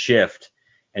dramatic shift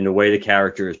and the way the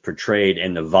character is portrayed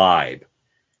and the vibe,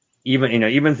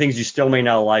 even things you still may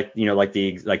not like, like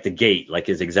the gait, like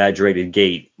his exaggerated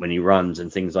gait when he runs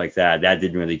and things like that. That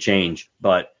didn't really change,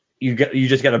 but you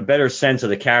just got a better sense of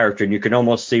the character, and you can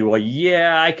almost see, well,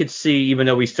 yeah, I could see, even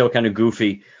though he's still kind of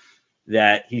goofy,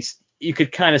 that you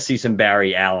could kind of see some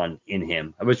Barry Allen in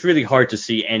him. It was really hard to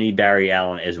see any Barry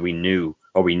Allen as we knew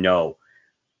or we know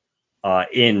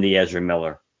in the Ezra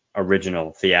Miller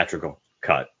original theatrical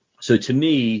cut. So to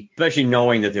me, especially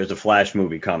knowing that there's a Flash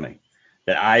movie coming,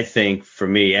 that I think for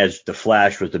me, as the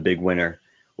Flash was the big winner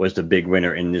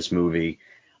in this movie,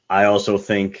 I also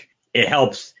think it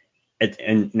helps,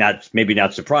 and maybe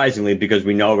not surprisingly, because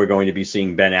we know we're going to be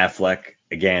seeing Ben Affleck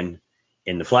again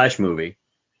in the Flash movie.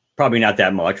 Probably not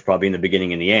that much, probably in the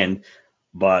beginning and the end,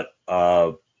 but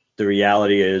the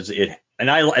reality is and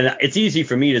it's easy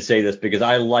for me to say this because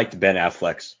I liked Ben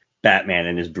Affleck's Batman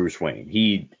and his Bruce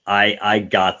Wayne. I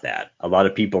got that. A lot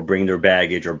of people bring their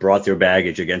baggage or brought their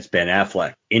baggage against Ben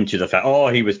Affleck into the fact,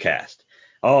 he was cast.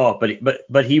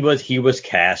 But he was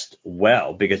cast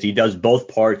well because he does both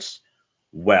parts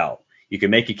well. You can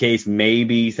make a case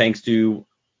maybe thanks to,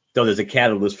 though there's a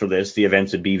catalyst for this, the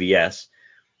events of BVS,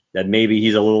 that maybe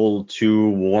he's a little too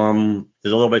warm.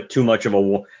 There's a little bit too much of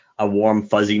a warm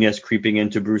fuzziness creeping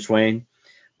into Bruce Wayne,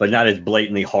 but not as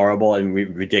blatantly horrible and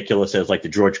ridiculous as like the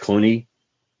George Clooney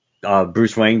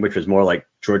Bruce Wayne, which was more like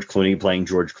George Clooney playing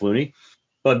George Clooney.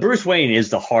 But Bruce Wayne is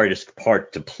the hardest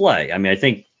part to play. I mean, I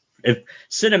think if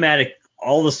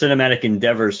all the cinematic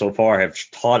endeavors so far have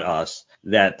taught us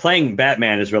that playing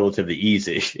Batman is relatively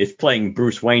easy. It's playing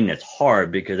Bruce Wayne that's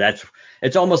hard, because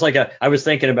it's almost like I was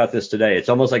thinking about this today. It's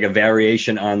almost like a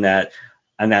variation on that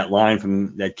line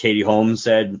from that Katie Holmes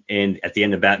said at the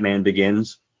end of Batman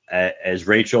Begins, as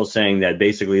Rachel saying that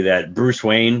basically that Bruce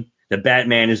Wayne, the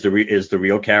Batman is the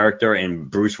real character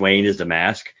and Bruce Wayne is the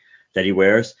mask that he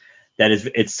wears.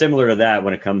 It's similar to that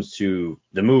when it comes to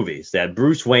the movies, that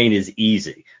Bruce Wayne is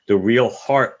easy.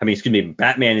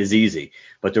 Batman is easy,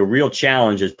 but the real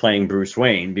challenge is playing Bruce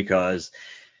Wayne, because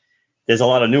there's a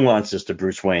lot of nuances to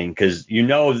Bruce Wayne, because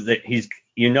that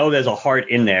there's a heart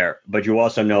in there, but you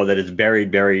also know that it's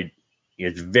buried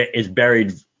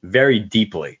very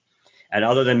deeply. And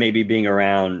other than maybe being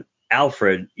around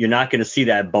Alfred, you're not going to see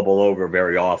that bubble over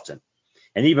very often.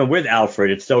 And even with Alfred,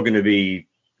 it's still going to be,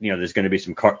 there's going to be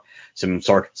some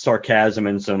sarcasm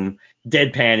and some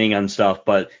deadpanning on stuff,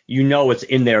 but it's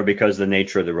in there because of the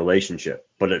nature of the relationship.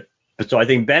 But so I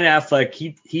think Ben Affleck,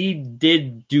 he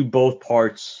did do both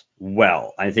parts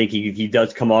well. I think he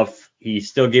does come off. He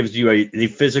still gives you the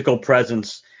physical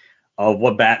presence of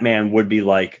what Batman would be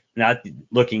like, not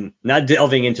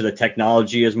delving into the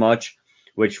technology as much,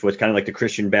 which was kind of like the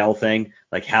Christian Bale thing.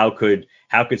 Like how could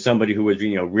somebody who was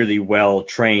really well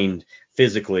trained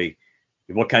physically,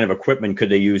 what kind of equipment could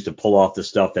they use to pull off the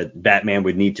stuff that Batman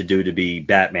would need to do to be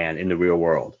Batman in the real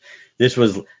world? This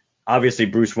was obviously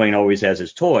Bruce Wayne always has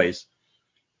his toys,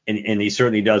 and he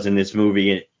certainly does in this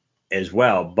movie as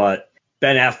well. But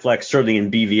Ben Affleck, certainly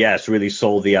in BVS, really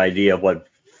sold the idea of what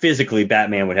physically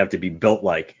Batman would have to be built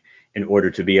like in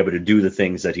order to be able to do the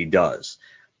things that he does.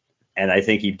 And I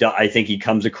think he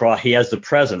comes across, he has the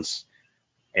presence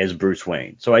as Bruce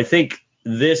Wayne. So I think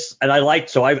this, and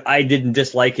I didn't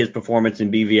dislike his performance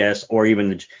in BVS or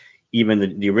even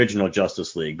the original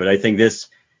Justice League, but I think this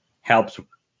helps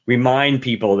remind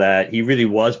people that he really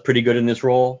was pretty good in this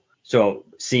role. So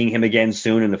seeing him again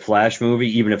soon in the Flash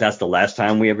movie, even if that's the last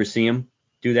time we ever see him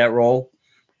do that role,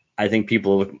 I think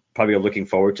people probably are looking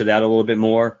forward to that a little bit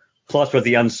more. Plus with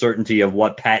the uncertainty of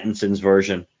what Pattinson's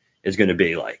version is going to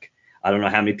be like. I don't know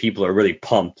how many people are really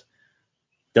pumped.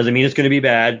 Doesn't mean it's going to be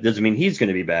bad. Doesn't mean he's going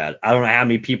to be bad. I don't know how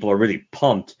many people are really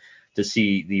pumped to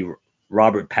see the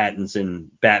Robert Pattinson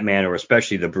Batman, or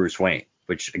especially the Bruce Wayne,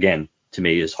 which again to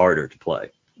me is harder to play.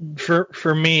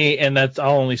 For me, and that's,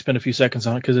 I'll only spend a few seconds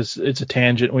on it because it's a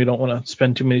tangent. We don't want to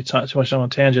spend too much time on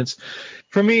tangents.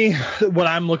 For me, what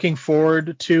I'm looking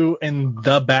forward to in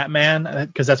the Batman,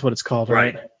 because that's what it's called,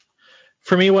 right?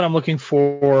 For me, what I'm looking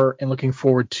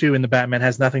forward to in the Batman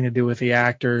has nothing to do with the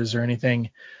actors or anything.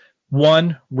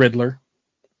 One, Riddler.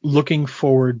 Looking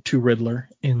forward to Riddler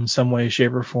in some way,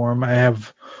 shape, or form. I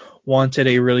have wanted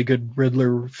a really good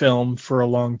Riddler film for a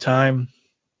long time.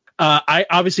 I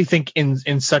obviously think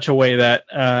in such a way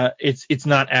that it's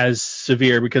not as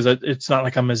severe, because it's not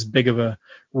like I'm as big of a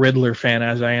Riddler fan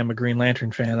as I am a Green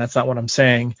Lantern fan. That's not what I'm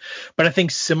saying. But I think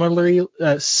similarly,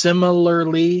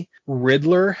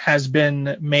 Riddler has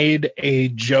been made a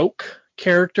joke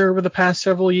character over the past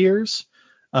several years.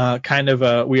 We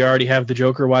already have the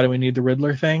Joker. Why do we need the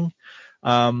Riddler thing?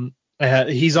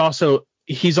 He's also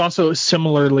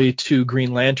similarly to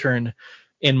Green Lantern,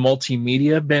 in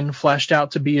multimedia been fleshed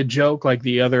out to be a joke, like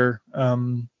the other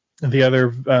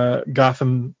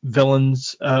Gotham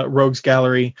villains, Rogues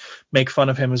Gallery make fun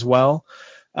of him as well.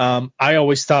 I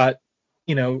always thought,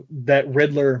 that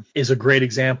Riddler is a great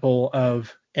example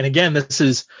of, and again,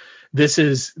 this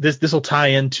will tie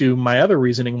into my other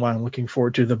reasoning why I'm looking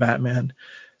forward to the Batman.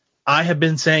 I have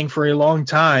been saying for a long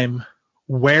time,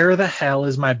 where the hell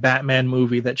is my Batman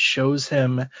movie that shows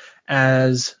him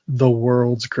as the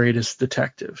world's greatest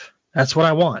detective? That's what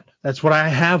I want. That's what I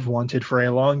have wanted for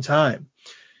a long time.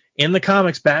 In the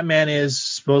comics, Batman is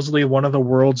supposedly one of the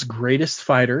world's greatest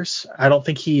fighters. I don't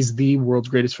think he's the world's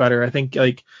greatest fighter. I think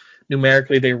like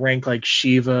numerically they rank like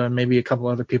Shiva and maybe a couple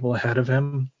other people ahead of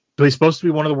him. So he's supposed to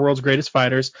be one of the world's greatest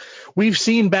fighters. We've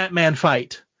seen Batman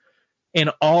fight in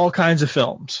all kinds of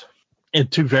films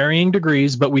to varying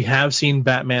degrees, but we have seen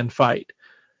Batman fight.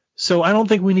 So I don't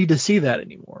think we need to see that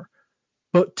anymore.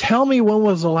 But tell me, when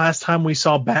was the last time we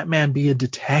saw Batman be a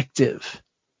detective?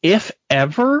 If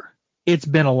ever, it's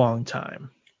been a long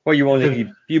time. Well,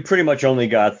 you pretty much only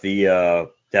got the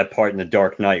that part in The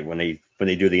Dark Knight when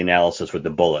they do the analysis with the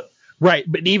bullet. Right,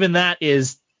 but even that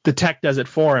is the tech does it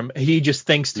for him. He just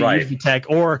thinks to use the tech.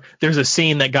 Or there's a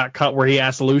scene that got cut where he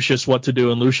asked Lucius what to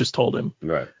do, and Lucius told him.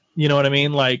 Right. You know what I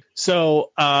mean? Like,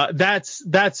 so that's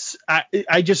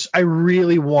I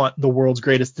really want the world's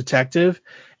greatest detective,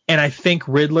 and I think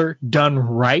Riddler done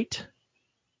right.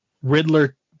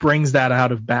 Riddler brings that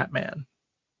out of Batman,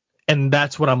 and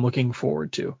that's what I'm looking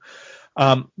forward to.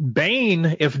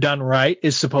 Bane, if done right,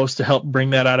 is supposed to help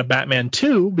bring that out of Batman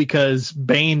too, because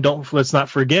Bane, let's not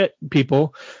forget,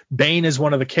 people, Bane is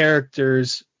one of the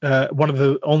characters, one of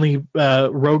the only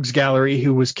Rogues Gallery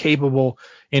who was capable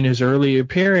in his early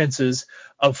appearances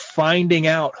of finding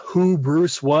out who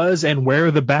Bruce was and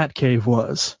where the Batcave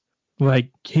was. Like,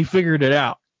 he figured it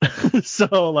out.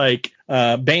 So, like,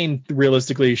 Bane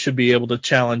realistically should be able to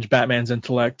challenge Batman's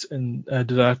intellect and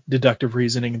deductive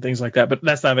reasoning and things like that. But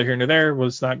that's neither here nor there.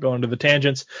 Let's not go into the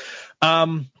tangents.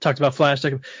 Talked about Flash.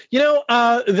 The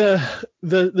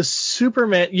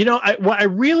Superman. I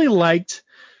really liked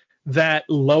that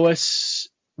Lois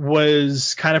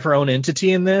was kind of her own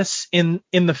entity in this. In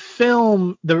the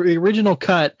film, the original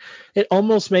cut, it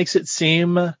almost makes it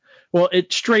seem, well,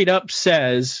 it straight up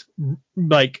says,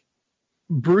 like,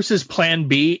 Bruce's plan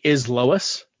B is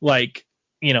Lois. Like,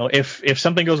 if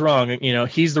something goes wrong,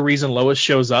 he's the reason Lois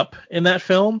shows up in that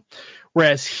film.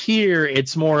 Whereas here,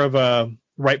 it's more of a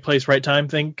right place, right time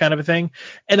thing, kind of a thing.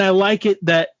 And I like it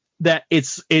that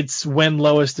it's when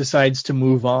Lois decides to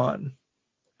move on.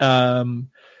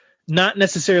 Not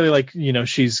necessarily like,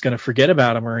 she's going to forget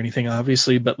about him or anything,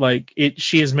 obviously, but like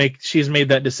she has made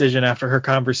that decision after her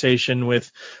conversation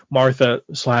with Martha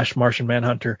 / Martian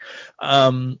Manhunter.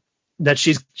 That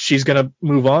she's going to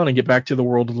move on and get back to the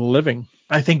world of the living.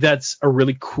 I think that's a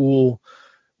really cool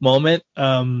moment,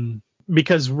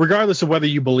 because regardless of whether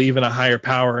you believe in a higher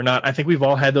power or not, I think we've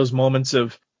all had those moments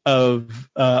of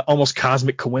almost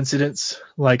cosmic coincidence.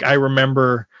 Like, I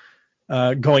remember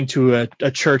going to a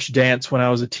church dance when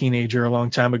I was a teenager a long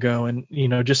time ago, and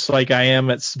just like I am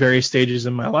at various stages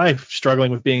in my life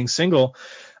struggling with being single,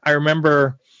 I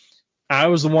remember I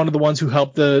was one of the ones who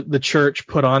helped the church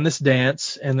put on this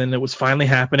dance, and then it was finally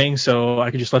happening, so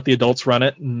I could just let the adults run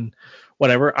it and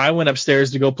whatever. I went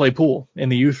upstairs to go play pool in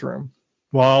the youth room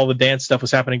while all the dance stuff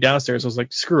was happening downstairs. I was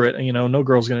like, screw it, no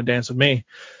girl's going to dance with me.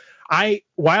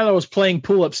 While I was playing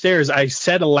pool upstairs, I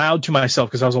said aloud to myself,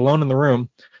 because I was alone in the room,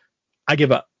 I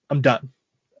give up. I'm done.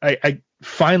 I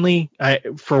finally,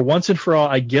 for once and for all,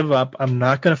 I give up. I'm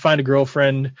not going to find a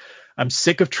girlfriend. I'm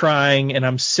sick of trying, and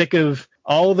I'm sick of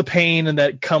all the pain and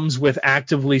that comes with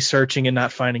actively searching and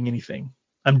not finding anything.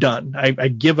 I'm done. I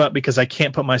give up because I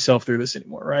can't put myself through this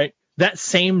anymore, right? That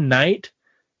same night,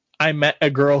 I met a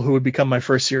girl who would become my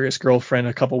first serious girlfriend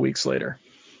a couple weeks later.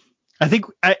 I think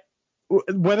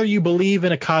whether you believe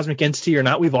in a cosmic entity or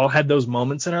not, we've all had those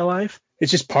moments in our life.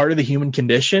 It's just part of the human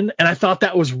condition. And I thought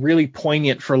that was really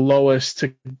poignant for Lois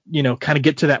to, kind of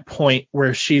get to that point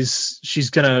where she's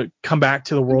going to come back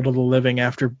to the world of the living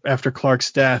after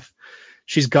Clark's death.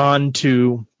 She's gone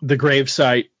to the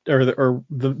gravesite or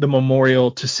the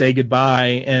memorial to say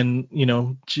goodbye. And,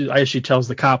 she tells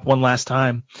the cop one last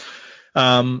time,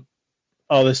 all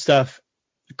this stuff,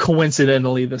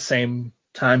 coincidentally, the same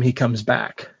time he comes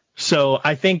back. So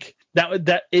I think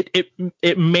that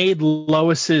it made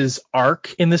Lois's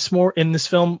arc in this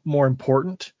film more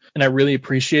important, and I really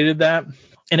appreciated that.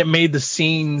 And it made the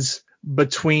scenes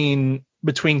between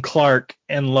Clark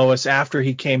and Lois after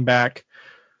he came back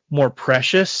more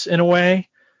precious in a way,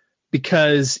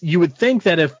 because you would think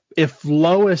that if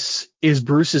Lois is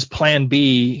Bruce's plan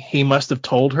B, he must have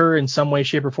told her in some way,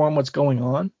 shape, or form what's going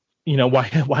on.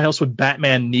 Why else would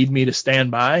Batman need me to stand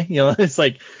by? It's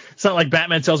not like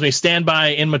Batman tells me stand by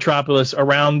in Metropolis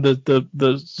around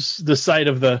the site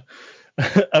of the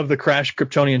of the crashed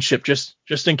Kryptonian ship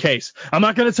just in case. I'm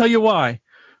not going to tell you why,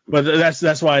 but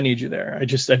that's why I need you there. I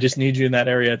just need you in that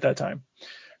area at that time.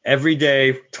 Every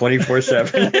day,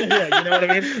 24/7. Yeah, you know what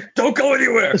I mean? Don't go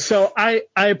anywhere. So I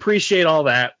appreciate all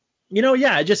that.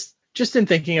 Just in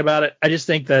thinking about it, I just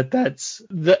think that's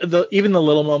the even the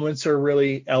little moments are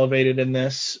really elevated in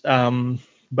this.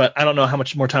 But I don't know how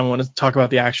much more time I want to talk about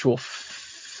the actual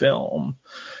film.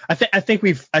 I think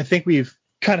we've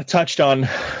kind of touched on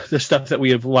the stuff that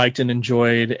we have liked and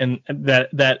enjoyed, and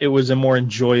that it was a more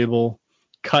enjoyable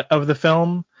cut of the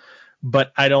film.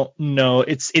 But I don't know.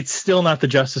 It's still not the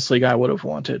Justice League I would have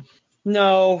wanted.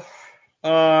 No,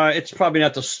 it's probably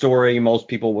not the story most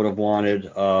people would have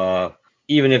wanted.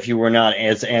 Even if you were not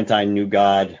as anti-New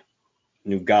Gods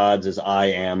as I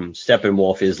am,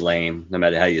 Steppenwolf is lame, no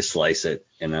matter how you slice it.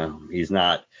 He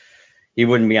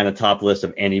wouldn't be on the top list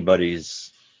of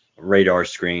anybody's radar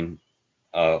screen,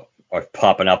 or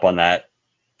popping up on that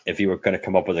if you were going to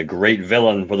come up with a great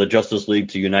villain for the Justice League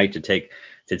to unite to take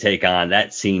on. That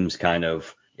does seem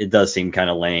kind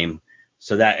of lame.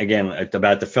 So that, again,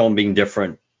 about the film being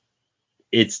different,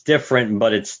 it's different,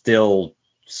 but it's still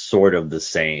sort of the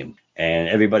same. And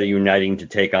everybody uniting to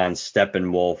take on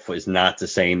Steppenwolf is not the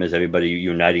same as everybody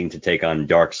uniting to take on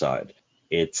Darkseid.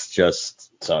 It's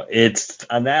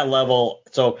on that level.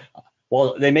 So,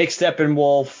 well, they make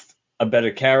Steppenwolf a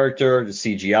better character. The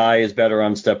CGI is better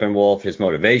on Steppenwolf. His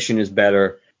motivation is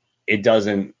better. It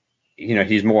doesn't,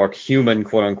 he's more human,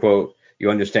 quote unquote.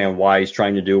 You understand why he's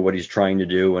trying to do what he's trying to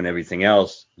do and everything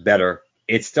else better.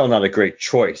 It's still not a great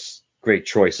choice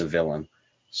of villain.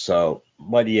 So,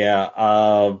 but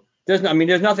yeah, there's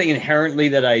nothing inherently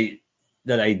that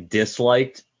I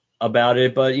disliked about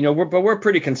it, but we're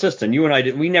pretty consistent. You and I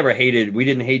we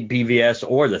didn't hate BVS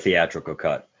or the theatrical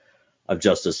cut of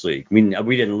Justice League. I mean,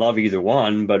 we didn't love either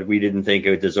one, but we didn't think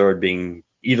it deserved being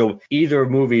either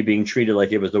movie being treated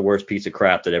like it was the worst piece of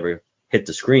crap that ever hit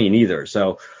the screen either.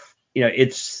 So,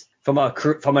 it's from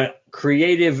a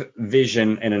creative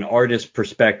vision and an artist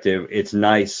perspective, it's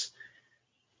nice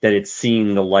that it's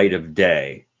seen the light of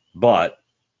day. But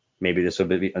maybe this will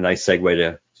be a nice segue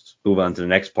to move on to the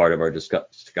next part of our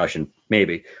discussion.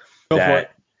 Maybe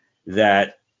that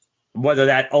whether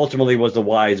that ultimately was the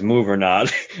wise move or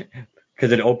not,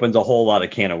 because it opens a whole lot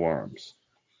of can of worms.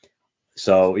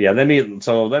 So yeah, let me do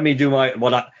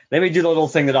the little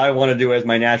thing that I want to do as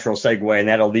my natural segue, and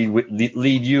that'll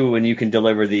lead you, and you can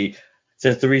deliver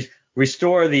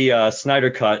restore the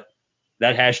Snyder cut.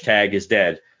 That hashtag is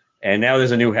dead. And now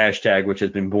there's a new hashtag which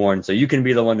has been born, so you can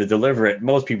be the one to deliver it.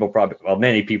 Many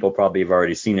people probably have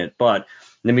already seen it, but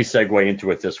let me segue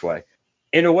into it this way.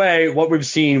 In a way, what we've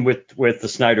seen with the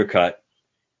Snyder cut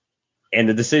and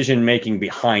the decision making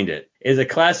behind it is a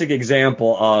classic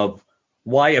example of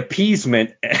why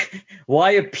appeasement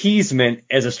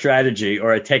as a strategy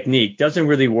or a technique doesn't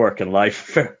really work in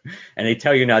life, and they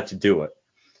tell you not to do it.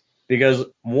 Because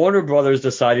Warner Brothers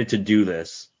decided to do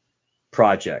this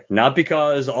project, not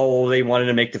because they wanted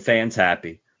to make the fans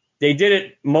happy. They did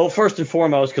it first and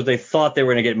foremost because they thought they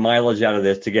were going to get mileage out of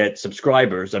this to get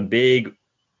subscribers, a big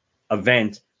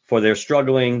event for their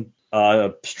struggling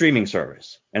streaming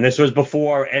service. And this was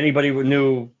before anybody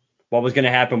knew what was going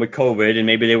to happen with COVID, and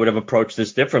maybe they would have approached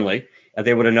this differently. And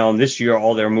they would have known this year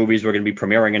all their movies were going to be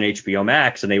premiering on HBO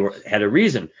Max, and they had a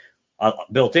reason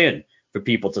built in for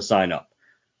people to sign up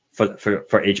for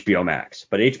HBO Max.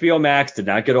 But HBO Max did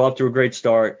not get off to a great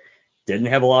start, didn't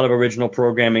have a lot of original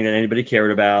programming that anybody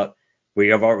cared about.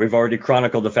 We've already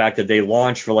chronicled the fact that they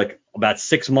launched for like about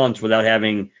 6 months without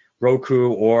having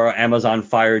Roku or Amazon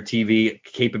Fire TV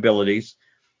capabilities.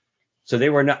 So they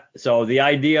were not. So the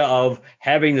idea of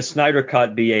having the Snyder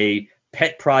Cut be a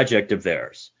pet project of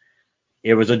theirs,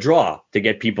 it was a draw to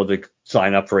get people to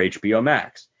sign up for HBO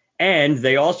Max. And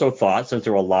they also thought, since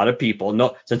there were a lot of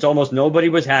people, since almost nobody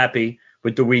was happy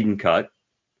with the Whedon cut,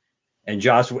 and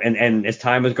as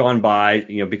time has gone by,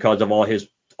 because of all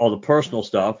the personal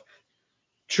stuff,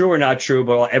 true or not true,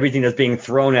 but everything that's being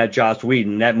thrown at Joss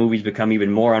Whedon, that movie's become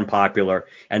even more unpopular.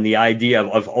 And the idea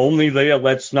of only they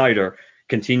let Snyder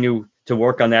continue to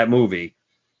work on that movie,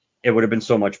 it would have been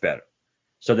so much better.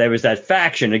 So there was that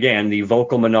faction, again, the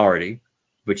vocal minority,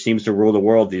 which seems to rule the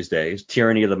world these days,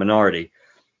 tyranny of the minority.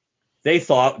 They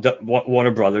thought, that Warner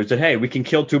Brothers, that, hey, we can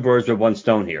kill two birds with one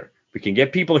stone here. We can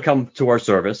get people to come to our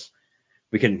service.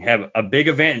 We can have a big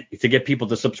event to get people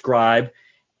to subscribe.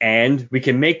 And we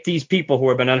can make these people who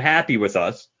have been unhappy with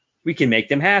us we can make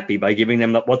them happy by giving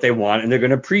them what they want, and they're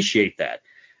going to appreciate that.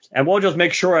 And we'll just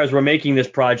make sure as we're making this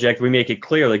project, we make it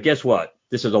clear that guess what?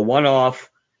 This is a one-off.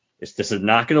 This is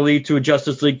not going to lead to a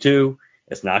Justice League 2.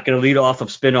 It's not going to lead off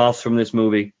of spin-offs from this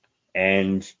movie,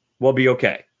 and we'll be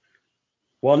okay.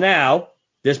 Well, now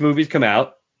this movie's come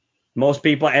out. Most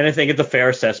people, and I think it's a fair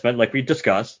assessment, like we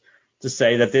discussed, to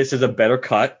say that this is a better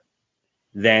cut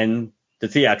than the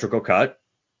theatrical cut.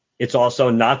 It's also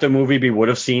not the movie we would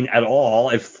have seen at all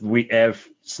if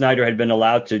Snyder had been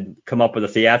allowed to come up with a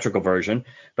theatrical version.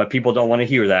 But people don't want to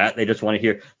hear that. They just want to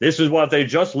hear, this is what they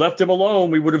just left him alone.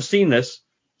 We would have seen this.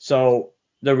 So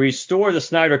the restore the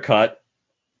Snyder cut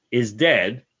is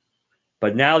dead.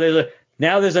 But now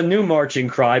there's a new marching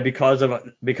cry because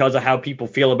of how people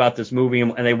feel about this movie,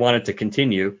 and they want it to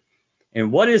continue.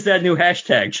 And what is that new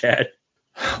hashtag, Chad?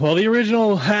 Well, the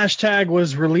original hashtag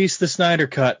was release the Snyder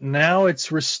cut. Now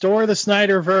it's restore the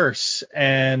Snyderverse.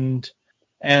 And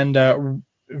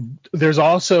there's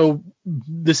also,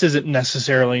 this isn't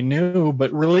necessarily new,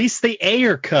 but release the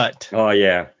Ayer cut. Oh,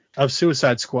 yeah. Of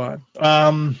Suicide Squad.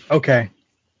 Okay.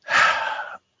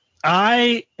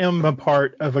 I am a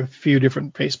part of a few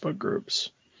different Facebook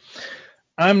groups.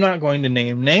 I'm not going to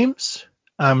name names.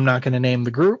 I'm not going to name the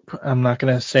group. I'm not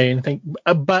going to say anything.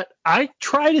 But I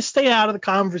try to stay out of the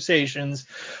conversations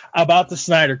about the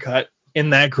Snyder Cut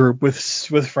in that group with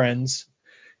friends.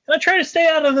 And I try to stay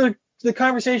out of the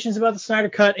conversations about the Snyder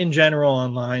Cut in general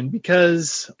online,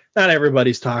 because not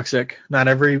everybody's toxic. Not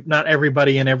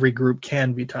everybody in every group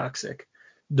can be toxic.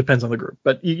 Depends on the group,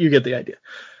 but you get the idea.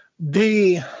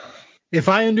 If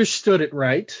I understood it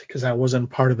right, because I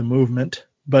wasn't part of the movement,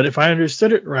 but if I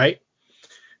understood it right,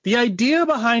 the idea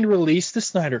behind Release the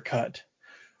Snyder Cut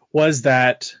was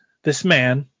that this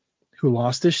man who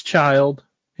lost his child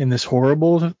in this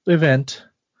horrible event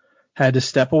had to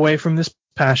step away from this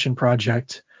passion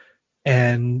project,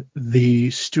 and the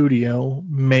studio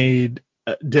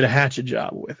did a hatchet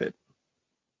job with it.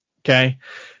 Okay?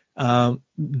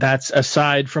 That's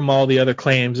aside from all the other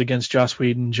claims against Joss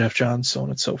Whedon, Jeff Johns, so on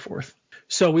and so forth.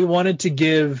 So we wanted to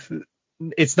give,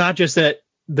 it's not just that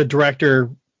the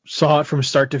director saw it from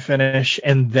start to finish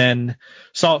and then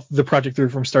saw the project through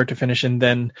from start to finish, and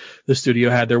then the studio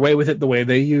had their way with it the way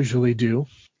they usually do.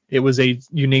 It was a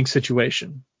unique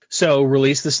situation. So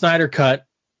Release the Snyder Cut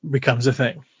becomes a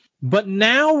thing. But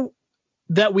now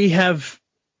that we have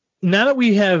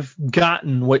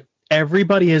gotten what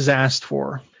everybody has asked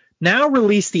for, now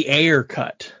Release the Ayer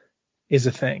Cut is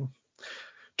a thing.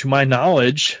 To my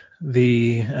knowledge,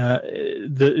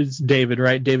 it's David,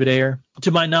 right? David Ayer.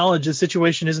 To my knowledge, the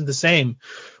situation isn't the same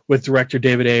with director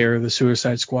David Ayer of the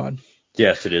Suicide Squad.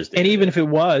 Yes, it is. And even if it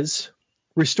was,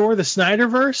 Restore the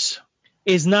Snyderverse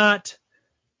is not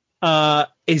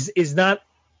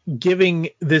giving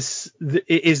this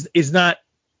is not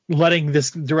letting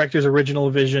this director's original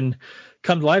vision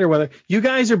come to light, or whether you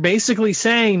guys are basically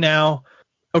saying now,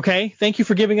 okay, thank you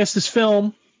for giving us this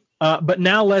film. But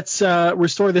now let's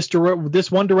restore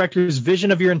this one director's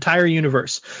vision of your entire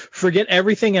universe. Forget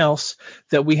everything else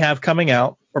that we have coming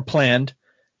out or planned.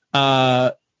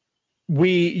 You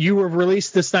have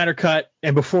released the Snyder Cut,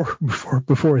 and before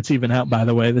it's even out, by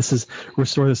the way, this is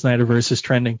Restore the Snyderverse is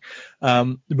trending.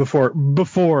 Before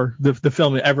the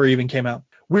film ever even came out,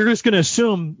 we're just going to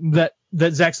assume that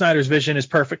Zack Snyder's vision is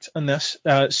perfect in this.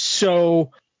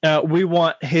 So we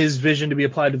want his vision to be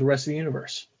applied to the rest of the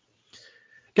universe.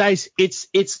 Guys,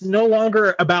 it's no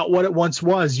longer about what it once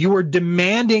was. You are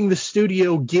demanding the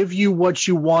studio give you what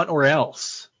you want or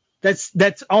else.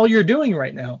 That's all you're doing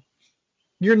right now.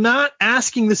 You're not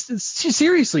asking this.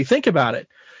 Seriously, think about it.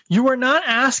 You are not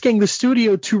asking the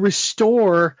studio to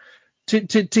restore, to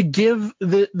give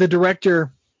the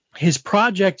director his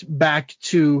project back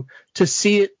to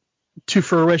see it to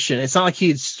fruition. It's not like he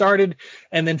had started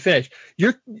and then finished.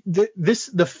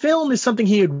 The film is something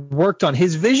he had worked on.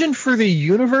 His vision for the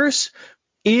universe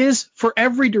is for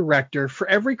every director, for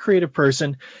every creative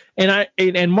person,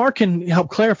 and Mark can help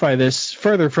clarify this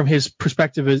further from his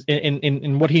perspective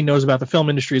in what he knows about the film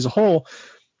industry as a whole.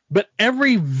 But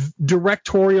every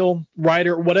directorial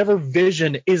writer, whatever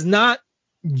vision, is not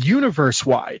universe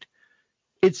wide.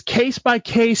 It's case by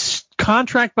case,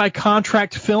 contract by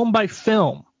contract, film by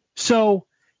film. So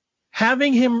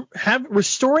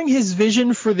restoring his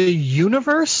vision for the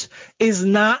universe is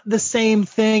not the same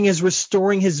thing as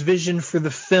restoring his vision for the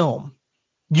film.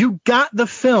 You got the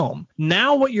film.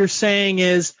 Now what you're saying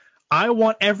is, I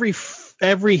want every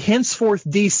henceforth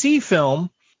DC film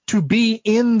to be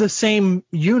in the same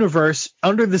universe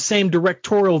under the same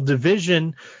directorial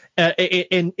division,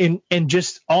 and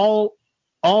just all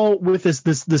with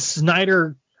the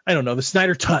Snyder, I don't know, the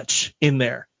Snyder touch in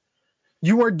there.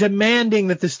 You are demanding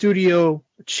that the studio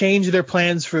change their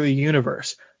plans for the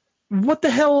universe. What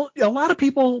the hell? A lot of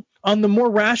people on the more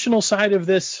rational side of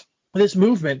this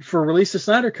movement for release the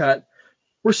Snyder Cut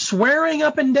were swearing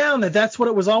up and down that that's what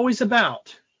it was always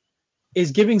about,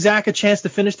 is giving Zack a chance to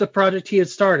finish the project he had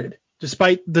started,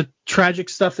 despite the tragic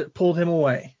stuff that pulled him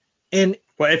away. And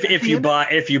well, if you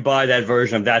buy that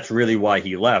version of that's really why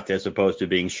he left, as opposed to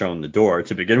being shown the door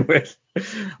to begin with,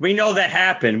 we know that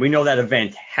happened. We know that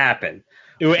event happened.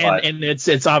 And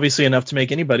it's obviously enough to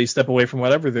make anybody step away from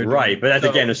whatever they're doing. Right, but that's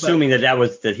again assuming that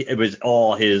it was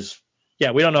all his.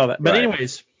 Yeah, we don't know that. But right.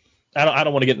 Anyways, I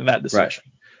don't want to get into that discussion.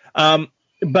 Right.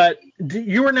 But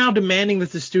you are now demanding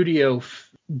that the studio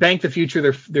bank the future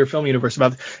of their film universe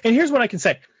about. And here's what I can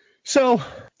say. So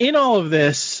in all of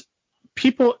this,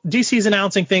 DC's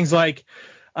announcing things like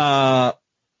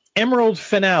Emerald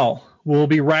Fennell will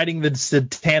be writing the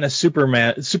Zatanna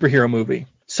superhero movie.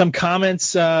 Some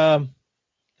comments under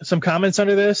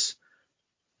this.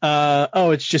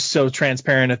 It's just so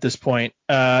transparent at this point.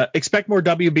 Expect more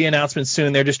WB announcements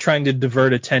soon. They're just trying to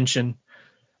divert attention.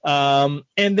 And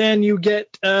then you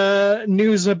get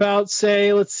news about,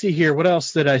 say, let's see here. What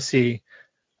else did I see?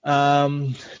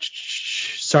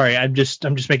 Sorry, I'm just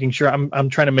making sure I'm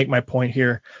trying to make my point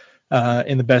here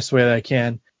in the best way that I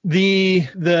can. The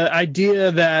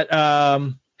idea that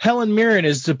Helen Mirren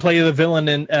is to play the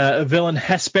villain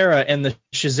Hespera in the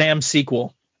Shazam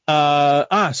sequel.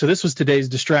 So this was today's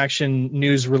distraction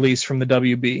news release from the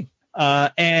WB.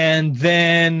 And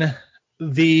then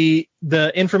the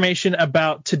information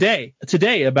about today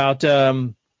about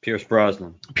Pierce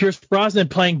Brosnan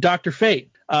playing Dr.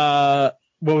 Fate.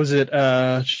 What was it?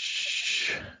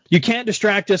 You can't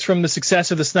distract us from the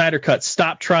success of the Snyder Cut.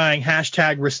 Stop trying. #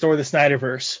 restore the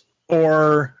Snyderverse.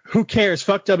 Or who cares?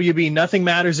 Fuck WB. Nothing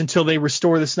matters until they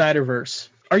restore the Snyderverse.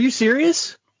 Are you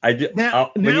serious? I do.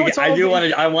 There's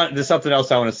something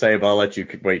else I want to say, but I'll let you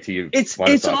wait till you. It's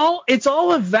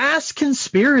all a vast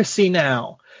conspiracy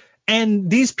now, and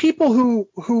these people who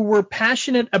were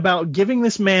passionate about giving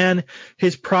this man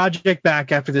his project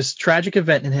back after this tragic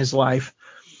event in his life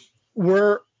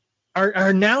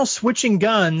are now switching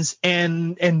guns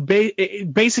and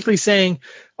basically saying,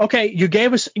 okay, you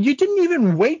didn't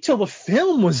even wait till the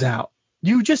film was out.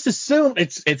 You just assumed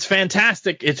it's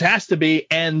fantastic. It has to be,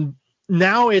 and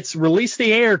now it's release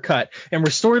the Ayer cut and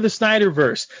restore the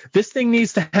Snyderverse. This thing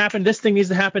needs to happen. This thing needs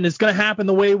to happen. It's going to happen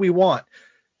the way we want.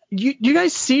 You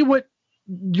guys see what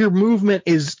your movement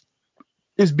is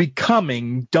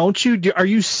becoming, don't you? Are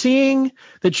you seeing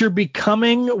that you're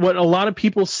becoming what a lot of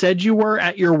people said you were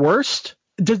at your worst?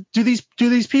 Do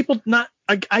these people not?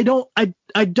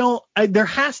 There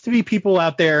has to be people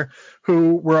out there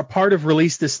who were a part of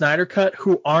Release the Snyder Cut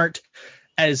who aren't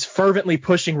as fervently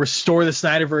pushing restore the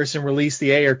Snyderverse and release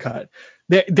the Ayer cut.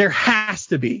 There has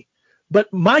to be.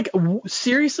 But Mike,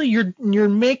 seriously, you're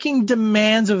making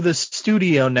demands of the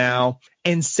studio now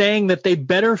and saying that they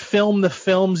better film the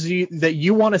films that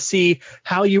you want to see.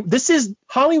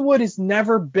 Hollywood has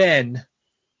never been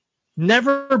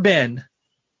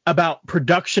about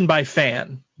production by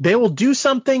fan. They will do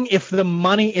something if the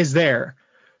money is there,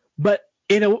 but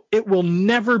it will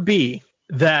never be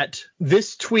that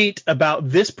this tweet about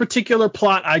this particular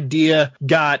plot idea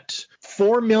got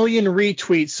 4 million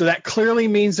retweets, so that clearly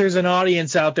means there's an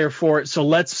audience out there for it, so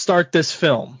let's start this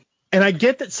film. And I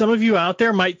get that some of you out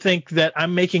there might think that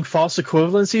I'm making false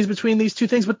equivalencies between these two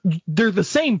things, but they're the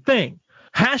same thing.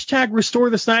 # restore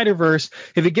the Snyderverse.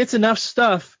 If it gets enough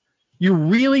stuff, you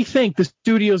really think the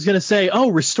studio is going to say,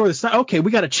 oh, restore the Snyder? Okay,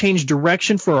 we got to change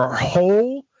direction for our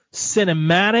whole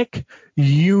cinematic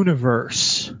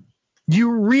universe.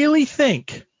 You really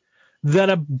think that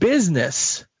a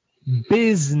business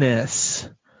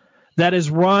that is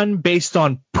run based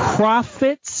on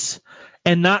profits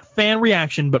and not fan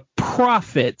reaction, but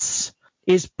profits,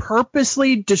 is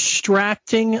purposely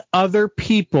distracting other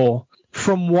people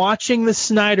from watching the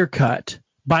Snyder Cut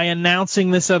by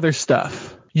announcing this other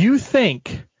stuff? You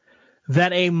think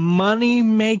that a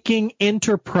money-making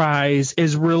enterprise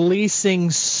is releasing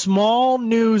small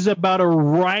news about a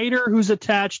writer who's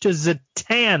attached to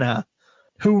Zatanna,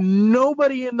 who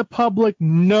nobody in the public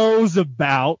knows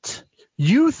about?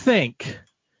 You think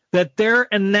that they're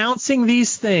announcing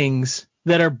these things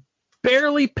that are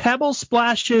barely pebble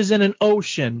splashes in an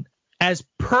ocean as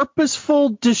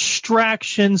purposeful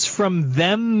distractions from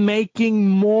them making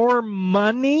more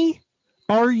money?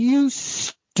 Are you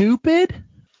stupid?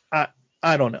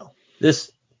 I don't know.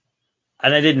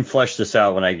 And I didn't flesh this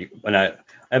out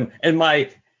and my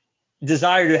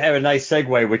desire to have a nice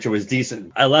segue, which was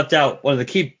decent. I left out one of the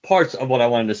key parts of what I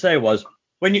wanted to say was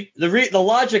when you the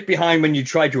logic behind when you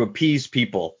try to appease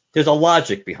people, there's a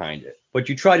logic behind it. What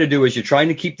you try to do is you're trying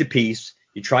to keep the peace.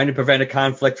 You're trying to prevent a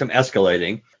conflict from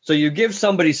escalating. So you give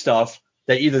somebody stuff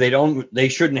that either they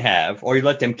shouldn't have, or you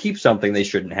let them keep something they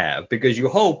shouldn't have, because you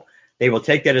hope they will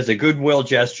take that as a goodwill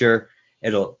gesture.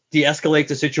 It'll de-escalate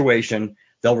the situation.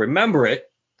 They'll remember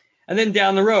it. And then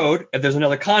down the road, if there's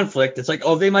another conflict, it's like,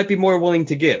 oh, they might be more willing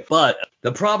to give. But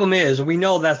the problem is, we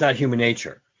know that's not human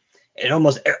nature. And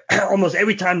almost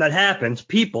every time that happens,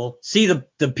 people see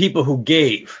the people who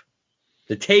gave.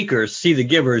 The takers see the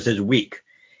givers as weak.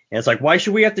 And it's like, why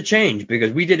should we have to change?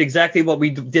 Because we did exactly what we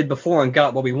did before and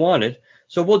got what we wanted.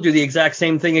 So we'll do the exact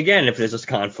same thing again if there's this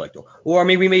conflict. Or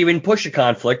maybe we may even push a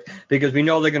conflict because we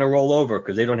know they're going to roll over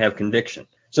because they don't have conviction.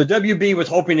 So WB was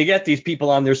hoping to get these people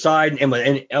on their side.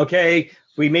 And okay,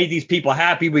 we made these people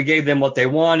happy. We gave them what they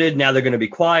wanted. Now they're going to be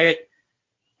quiet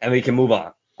and we can move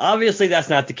on. Obviously, that's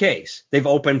not the case. They've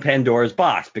opened Pandora's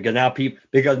box because now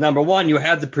because number one, you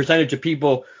have the percentage of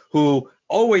people who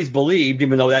always believed,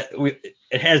 even though it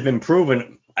has been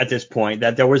proven at this point,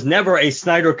 that there was never a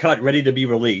Snyder cut ready to be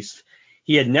released.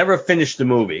 He had never finished the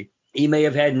movie. He may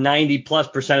have had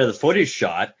 90+% of the footage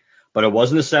shot, but it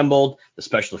wasn't assembled. The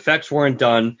special effects weren't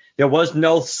done. There was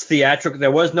no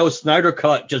there was no Snyder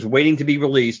cut just waiting to be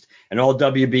released, and all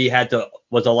WB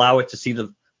was allow it to see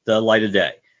the light of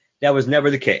day. That was never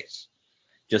the case.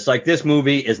 Just like this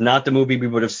movie is not the movie we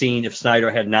would have seen if Snyder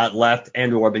had not left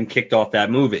and or been kicked off that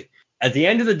movie. At the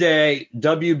end of the day,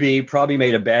 WB probably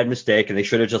made a bad mistake, and they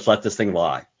should have just let this thing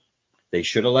lie. They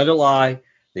should have let it lie.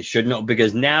 They should know,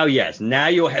 because now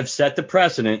you have set the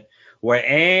precedent where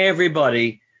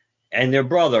everybody and their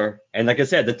brother, and like I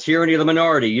said, the tyranny of the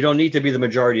minority. You don't need to be the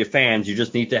majority of fans. You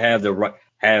just need to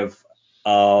have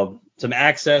some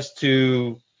access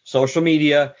to social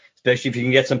media, especially if you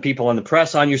can get some people in the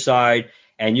press on your side,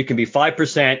 and you can be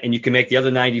 5% and you can make the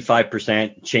other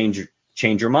 95%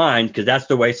 change your mind, because that's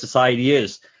the way society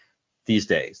is these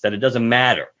days, that it doesn't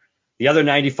matter. The other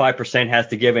 95% has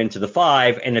to give in to the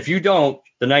 5%, and if you don't,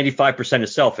 the 95%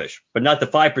 is selfish, but not the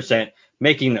 5%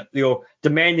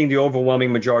 demanding the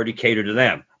overwhelming majority cater to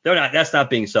them. That's not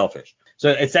being selfish. So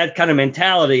it's that kind of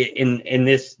mentality in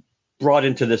this brought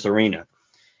into this arena.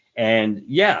 And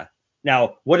yeah,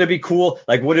 now would it be cool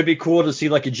to see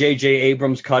like a J.J.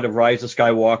 Abrams cut of Rise of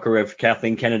Skywalker if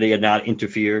Kathleen Kennedy had not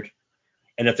interfered?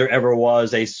 And if there ever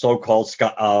was a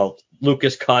so-called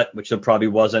Lucas cut, which there probably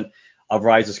wasn't, of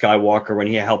Rise of Skywalker when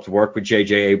he helped work with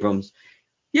J.J. Abrams,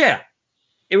 yeah,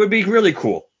 it would be really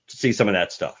cool to see some of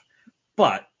that stuff.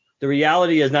 But the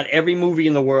reality is not every movie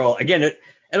in the world, again,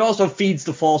 it also feeds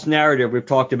the false narrative we've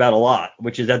talked about a lot,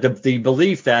 which is that the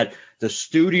belief that the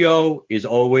studio is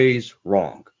always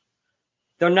wrong.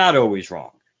 They're not always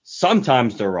wrong.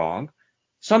 Sometimes they're wrong.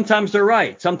 Sometimes they're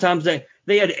right. Sometimes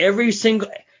they had every single,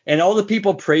 and all the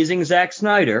people praising Zack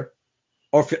Snyder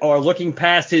or looking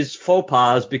past his faux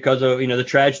pas because of the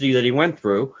tragedy that he went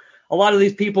through. A lot of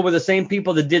these people were the same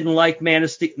people that didn't like Man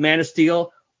of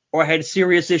Steel or had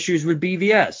serious issues with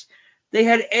BVS. They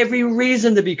had every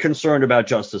reason to be concerned about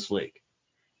Justice League.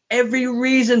 Every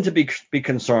reason to be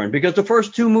concerned, because the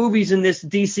first two movies in this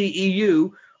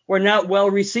DCEU were not well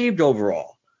received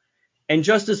overall. And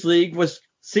Justice League was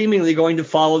seemingly going to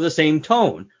follow the same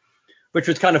tone, which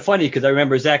was kind of funny because I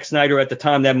remember Zack Snyder at the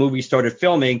time that movie started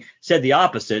filming said the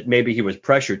opposite. Maybe he was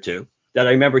pressured to. That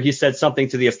I remember he said something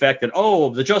to the effect that,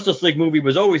 the Justice League movie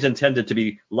was always intended to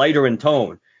be lighter in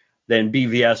tone than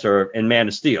BVS and Man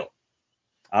of Steel.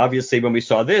 Obviously, when we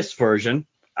saw this version,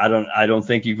 I don't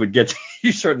think you would get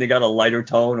you certainly got a lighter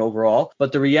tone overall.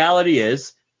 But the reality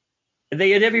is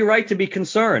they had every right to be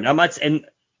concerned. And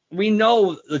we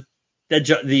know that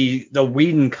the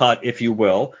Whedon cut, if you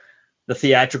will, the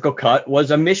theatrical cut,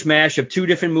 was a mishmash of two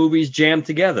different movies jammed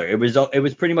together. It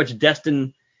was pretty much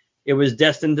destined. It was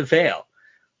destined to fail.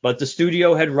 But the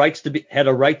studio had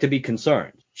a right to be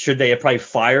concerned. Should they have probably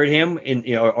fired him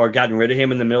or gotten rid of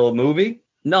him in the middle of the movie?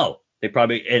 No. They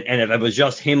probably, and if it was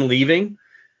just him leaving,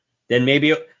 then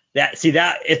maybe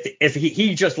if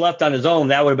he just left on his own,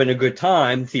 that would have been a good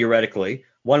time, theoretically,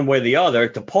 one way or the other,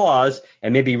 to pause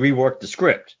and maybe rework the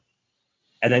script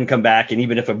and then come back. And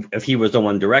even if he was the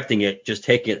one directing it, just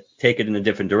take it in a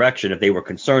different direction if they were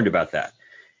concerned about that.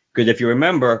 Because if you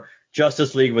remember,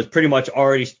 Justice League was pretty much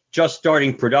already just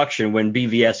starting production when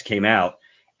BVS came out,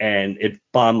 and it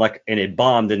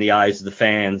bombed in the eyes of the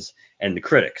fans and the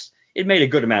critics. It made a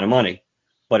good amount of money,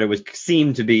 but it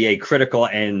seemed to be a critical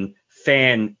and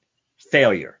fan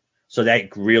failure. So they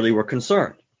really were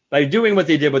concerned. By doing what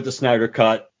they did with the Snyder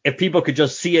Cut, if people could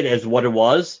just see it as what it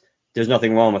was, there's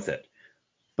nothing wrong with it.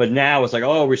 But now it's like,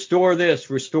 oh, restore this,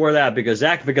 restore that, because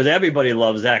everybody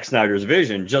loves Zack Snyder's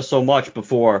vision just so much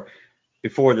before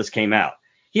this came out.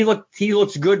 He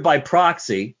looks good by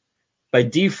proxy, by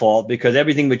default, because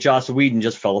everything with Joss Whedon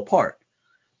just fell apart.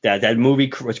 That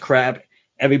movie was crap.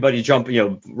 Everybody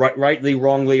jumping, rightly,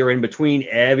 wrongly, or in between.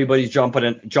 Everybody's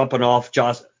jumping off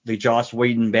the Joss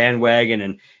Whedon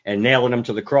bandwagon and nailing him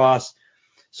to the cross.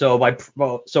 So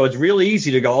it's really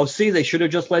easy to go, oh, see, they should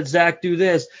have just let Zack do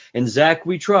this. And Zack,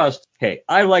 we trust. Hey,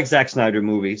 I like Zack Snyder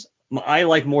movies. I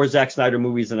like more Zack Snyder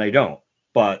movies than I don't.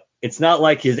 But it's not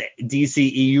like his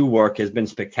DCEU work has been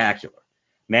spectacular.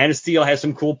 Man of Steel has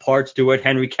some cool parts to it,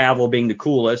 Henry Cavill being the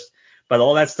coolest. But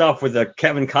all that stuff with the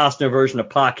Kevin Costner version of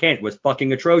Pa Kent was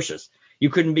fucking atrocious. You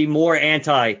couldn't be more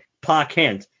anti-Pa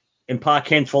Kent and Pa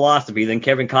Kent's philosophy than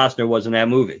Kevin Costner was in that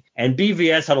movie. And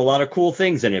BVS had a lot of cool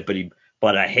things in it,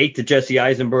 but I hate the Jesse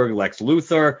Eisenberg Lex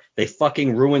Luthor. They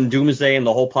fucking ruined Doomsday and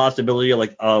the whole possibility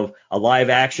of a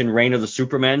live-action Reign of the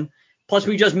Supermen. Plus,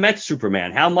 we just met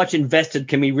Superman. How much invested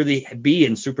can we really be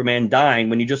in Superman dying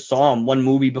when you just saw him one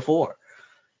movie before?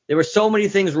 There were so many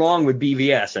things wrong with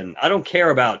BVS, and I don't care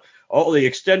about, oh, the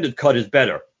extended cut is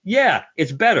better. Yeah,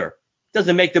 it's better.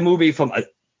 Doesn't make the movie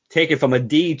take it from a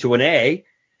D to an A.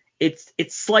 It's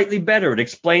slightly better. It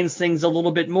explains things a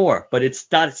little bit more, but it's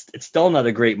still not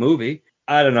a great movie.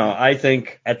 I don't know. I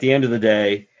think at the end of the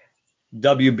day,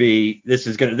 WB, this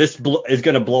is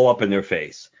gonna blow up in their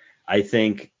face. I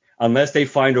think unless they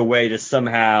find a way to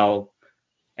somehow,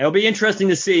 and it'll be interesting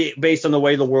to see based on the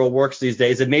way the world works these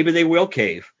days, that maybe they will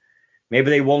cave. Maybe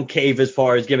they won't cave as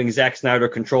far as giving Zack Snyder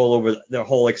control over their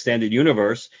whole extended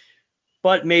universe,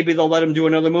 but maybe they'll let him do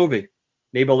another movie.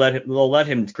 Maybe they'll let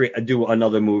him do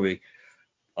another movie.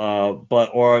 Or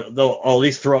they'll at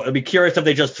least I'd be curious if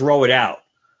they just throw it out.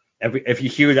 If you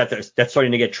hear that that's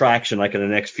starting to get traction, like in the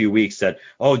next few weeks, that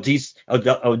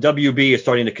WB is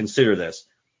starting to consider this.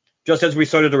 Just as we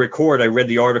started to record, I read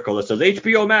the article that says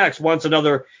HBO Max wants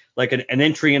another, like an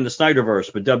entry in the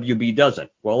Snyderverse, but WB doesn't.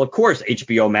 Well, of course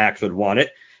HBO Max would want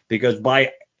it, because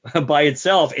by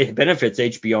itself it benefits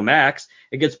HBO Max.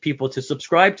 It gets people to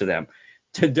subscribe to them.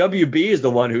 WB is the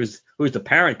one who's the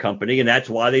parent company, and that's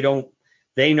why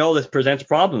they know this presents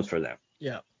problems for them.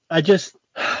 Yeah,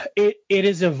 it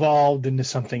has evolved into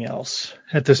something else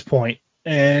at this point,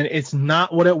 and it's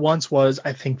not what it once was.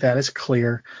 I think that is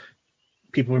clear.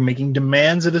 People are making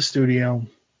demands of the studio,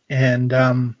 and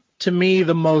to me,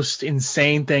 the most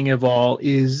insane thing of all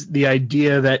is the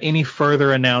idea that any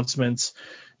further announcements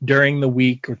during the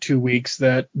week or 2 weeks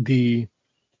that the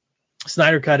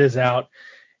Snyder Cut is out,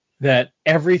 that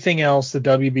everything else the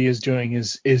WB is doing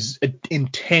is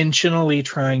intentionally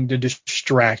trying to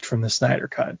distract from the Snyder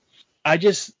Cut.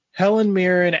 Helen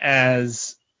Mirren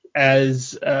as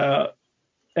a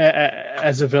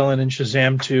villain in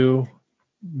Shazam 2,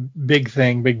 big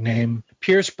thing, big name.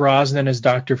 Pierce Brosnan as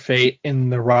Dr. Fate in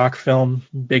the Rock film,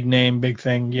 big name, big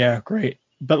thing. Yeah, great.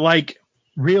 But like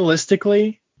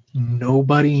realistically,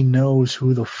 nobody knows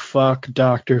who the fuck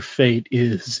Dr. Fate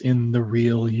is in the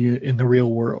real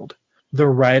world. The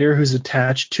writer who's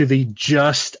attached to the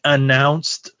just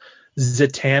announced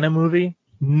Zatanna movie,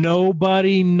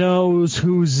 nobody knows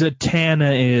who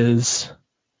Zatanna is.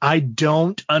 I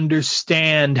don't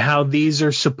understand how these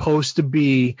are supposed to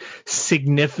be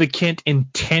significant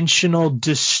intentional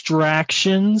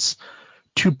distractions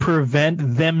to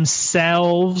prevent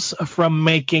themselves from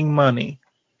making money.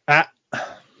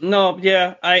 No,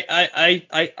 yeah,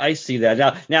 I see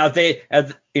that. Now if they,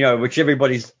 which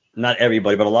everybody's, not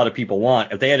everybody, but a lot of people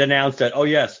want, if they had announced that,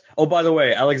 by the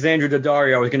way, Alexandra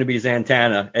Daddario is going to be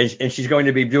Zatanna, and she's going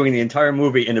to be doing the entire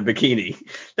movie in a bikini,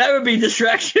 that would be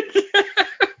distraction.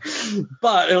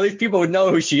 But at least people would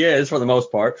know who she is for the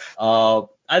most part. I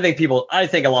think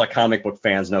a lot of comic book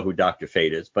fans know who Dr.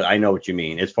 Fate is, but I know what you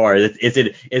mean. As far as is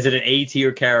it an A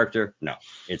tier character? No,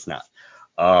 it's not.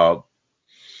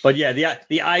 But yeah,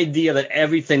 the idea that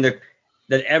everything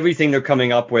they're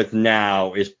coming up with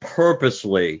now is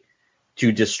purposely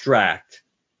to distract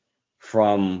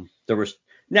from the.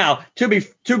 Now, to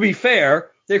be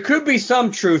fair, there could be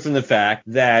some truth in the fact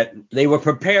that they were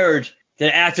prepared.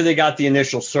 That after they got the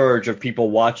initial surge of people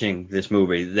watching this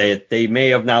movie, they may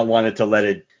have not wanted to let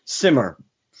it simmer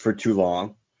for too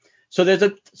long.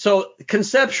 So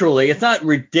conceptually, it's not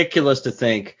ridiculous to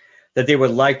think that they would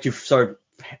like to start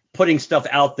putting stuff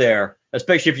out there,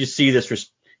 especially if you see this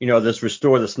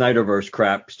restore the Snyderverse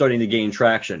crap starting to gain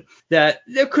traction. That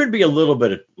there could be a little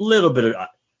bit of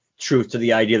truth to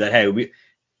the idea that, hey, we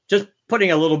just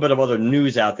putting a little bit of other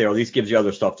news out there at least gives you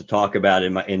other stuff to talk about.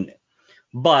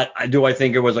 But do I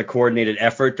think it was a coordinated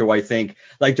effort? Do I think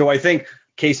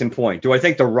case in point. Do I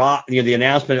think The Rock, the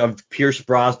announcement of Pierce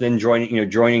Brosnan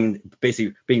joining,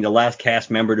 basically being the last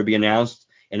cast member to be announced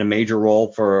in a major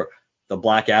role for the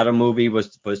Black Adam movie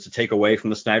was to take away from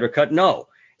the Snyder Cut? No.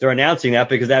 They're announcing that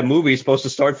because that movie is supposed to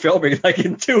start filming like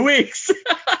in 2 weeks,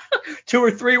 2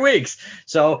 or 3 weeks.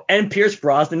 So, and Pierce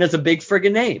Brosnan is a big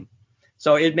friggin' name.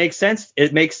 So it makes sense.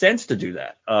 It makes sense to do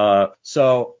that.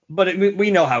 But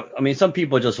we know how. I mean, some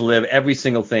people just live every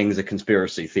single thing is a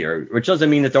conspiracy theory, which doesn't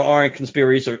mean that there aren't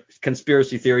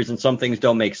conspiracy theories and some things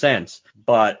don't make sense.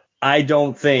 But I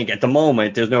don't think at the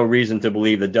moment there's no reason to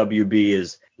believe that WB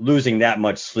is losing that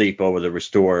much sleep over the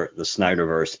restore the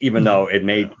Snyderverse, even though it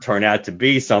may turn out to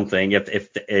be something if it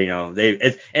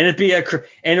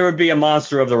would be a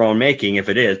monster of their own making if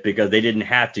it is, because they didn't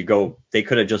have to go. They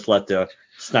could have just let the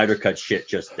Snyder Cut shit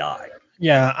just die.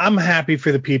 Yeah, I'm happy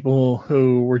for the people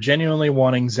who were genuinely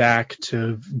wanting Zack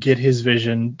to get his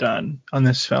vision done on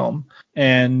this film.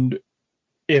 And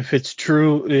if it's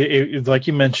true, like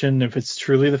you mentioned, if it's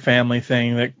truly the family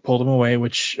thing that pulled him away,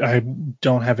 which I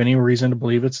don't have any reason to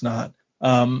believe it's not,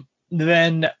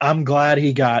 then I'm glad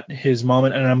he got his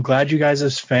moment, and I'm glad you guys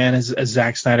as fans as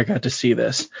Zack Snyder got to see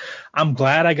this. I'm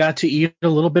glad I got to eat a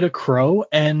little bit of crow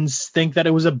and think that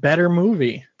it was a better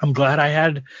movie. I'm glad I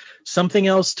had something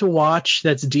else to watch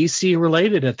that's DC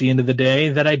related at the end of the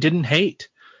day that I didn't hate.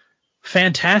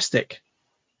 Fantastic.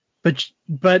 But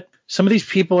some of these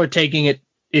people are taking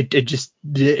it's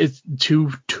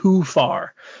too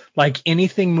far. Like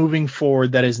anything moving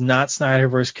forward that is not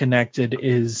Snyderverse connected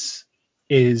is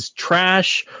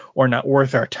trash or not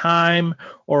worth our time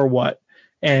or what.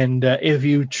 And if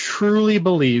you truly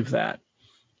believe that,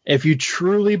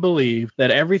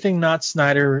 everything not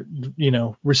Snyder,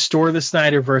 restore the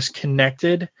Snyderverse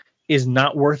connected is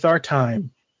not worth our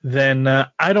time, then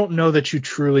I don't know that you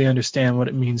truly understand what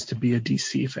it means to be a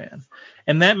DC fan.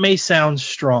 And that may sound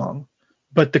strong,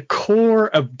 but the core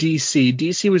of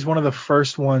DC was one of the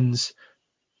first ones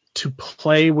to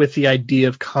play with the idea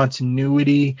of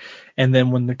continuity, and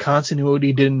then when the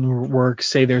continuity didn't work,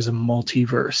 say there's a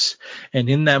multiverse, and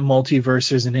in that multiverse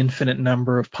there's an infinite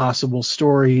number of possible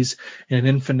stories and an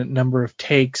infinite number of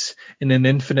takes and an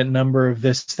infinite number of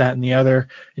this, that, and the other,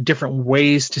 different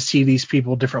ways to see these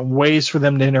people, different ways for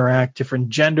them to interact, different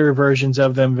gender versions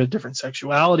of them, different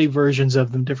sexuality versions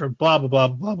of them, different blah blah blah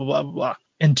blah blah blah blah.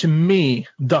 And to me,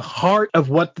 the heart of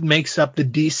what makes up the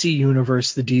DC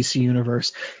universe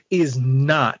is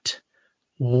not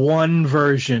one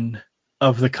version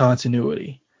of the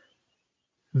continuity.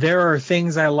 There are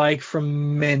things I like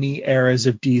from many eras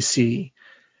of DC.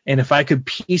 And if I could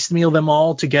piecemeal them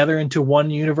all together into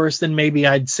one universe, then maybe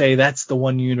I'd say that's the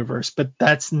one universe. But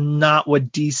that's not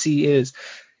what DC is.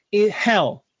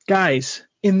 Hell, guys,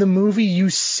 in the movie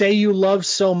you say you love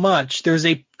so much, there's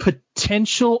a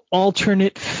potential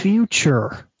alternate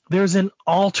future. There's an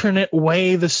alternate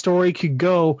way the story could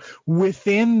go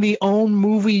within the own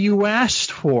movie you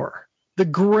asked for. The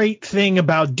great thing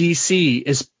about DC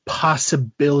is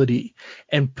possibility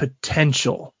and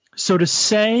potential. So to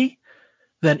say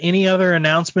that any other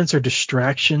announcements are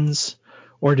distractions,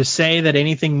 or to say that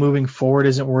anything moving forward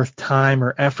isn't worth time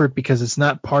or effort because it's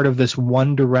not part of this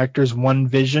one director's one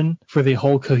vision for the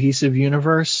whole cohesive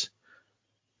universe,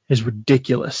 is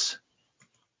ridiculous.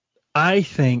 I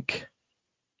think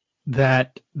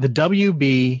that the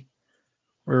WB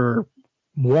or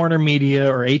Warner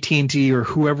Media or AT&T or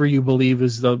whoever you believe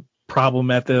is the problem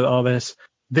at all this,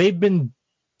 they've been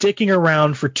dicking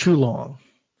around for too long.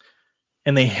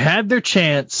 And they had their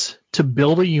chance to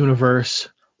build a universe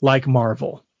like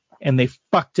Marvel, and they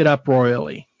fucked it up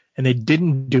royally, and they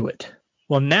didn't do it.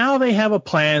 Well, now they have a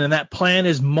plan, and that plan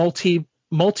is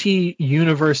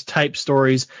multi-universe type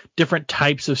stories, different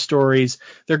types of stories.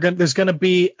 There's going to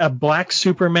be a black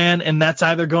Superman, and that's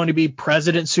either going to be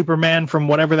President Superman from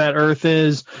whatever that Earth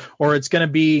is, or it's going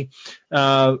to be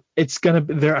there.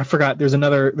 I forgot. There's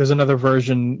another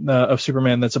version of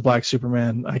Superman that's a black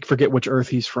Superman. I forget which Earth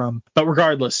he's from, but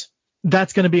regardless,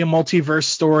 that's going to be a multiverse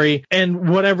story, and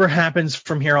whatever happens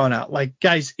from here on out. Like,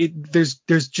 guys, there's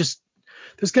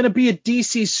going to be a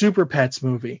DC Super Pets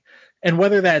movie. And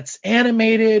whether that's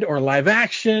animated or live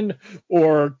action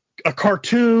or a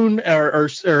cartoon or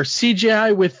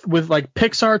CGI with like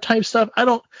Pixar type stuff,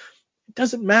 it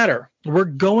doesn't matter. We're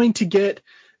going to get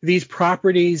these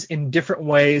properties in different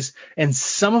ways, and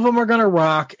some of them are going to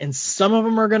rock and some of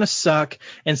them are going to suck,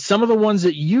 and some of the ones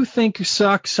that you think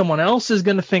suck, someone else is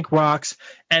going to think rocks.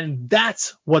 And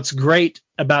that's what's great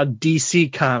about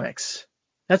DC Comics.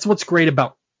 That's what's great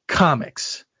about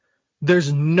comics.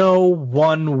 There's no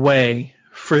one way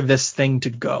for this thing to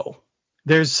go.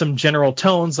 there's some general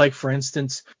tones, like, for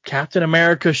instance, Captain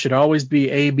America should always be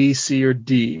A, B, C, or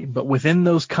D, but within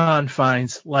those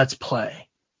confines, let's play.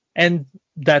 And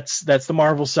that's the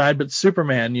Marvel side. But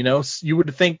Superman, you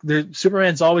would think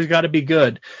Superman's always got to be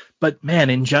good, but man,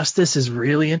 Injustice is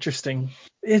really interesting.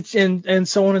 It's and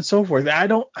so on and so forth.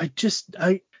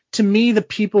 To me, the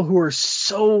people who are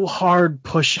so hard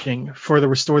pushing for the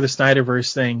Restore the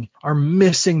Snyderverse thing are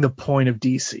missing the point of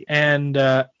DC. And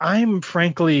I'm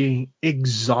frankly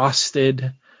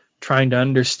exhausted trying to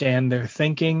understand their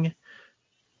thinking,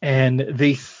 and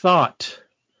the thought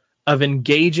of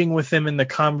engaging with them in the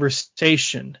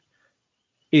conversation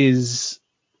is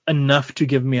enough to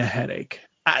give me a headache.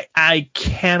 I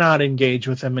cannot engage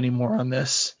with them anymore on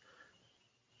this.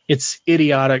 It's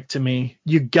idiotic to me.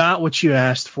 You got what you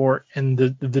asked for, and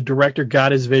the director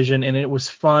got his vision, and it was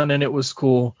fun and it was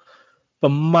cool. But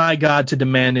my God, to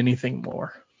demand anything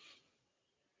more.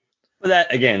 But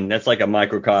that, again, that's like a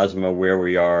microcosm of where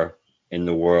we are in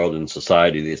the world and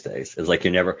society these days. It's like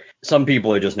some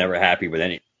people are just never happy with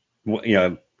any,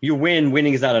 you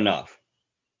winning is not enough.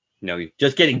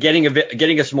 Just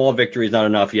getting a small victory is not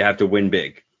enough. You have to win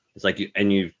big. It's like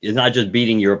it's not just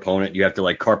beating your opponent. You have to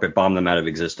like carpet bomb them out of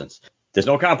existence. There's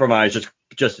no compromise.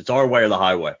 Just it's our way or the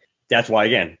highway. That's why,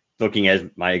 again, looking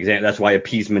at my example, that's why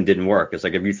appeasement didn't work. It's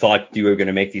like, if you thought you were going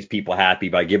to make these people happy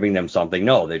by giving them something,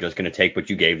 no, they're just going to take what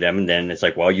you gave them. And then it's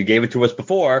like, well, you gave it to us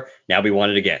before. Now we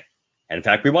want it again. And in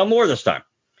fact, we want more this time.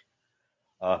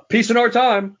 Peace in our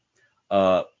time.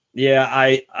 Yeah,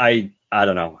 I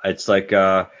don't know. It's like,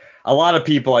 a lot of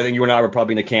people, I think you and I were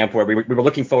probably in the camp where we were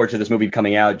looking forward to this movie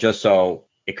coming out just so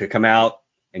it could come out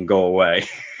and go away.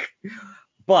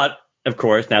 But, of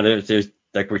course, now there's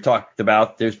like we talked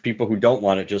about, there's people who don't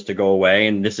want it just to go away,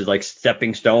 and this is like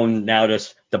stepping stone now to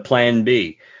the plan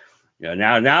B.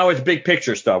 Now it's big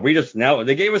picture stuff. Now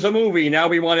they gave us a movie, now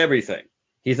we want everything.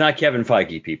 He's not Kevin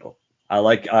Feige, people. I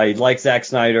like Zack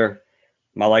Snyder.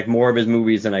 I like more of his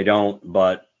movies than I don't,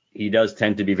 but he does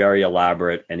tend to be very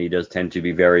elaborate, and he does tend to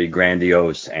be very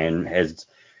grandiose, and has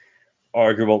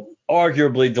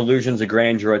arguably delusions of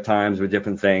grandeur at times with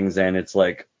different things. And it's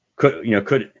like, could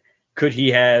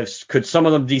some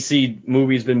of the DC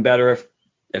movies been better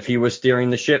if he was steering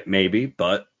the ship? Maybe,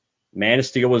 but Man of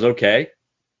Steel was okay.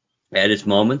 It had its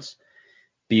moments.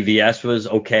 BVS was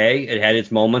okay. It had its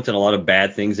moments and a lot of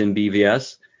bad things in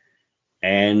BVS.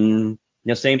 And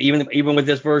same even with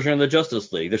this version of the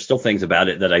Justice League, there's still things about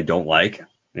it that I don't like.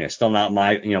 Still not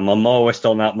Momoa is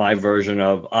still not my version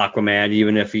of Aquaman,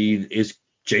 even if he is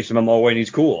Jason Momoa and he's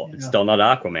cool. Yeah. It's still not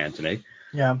Aquaman to me.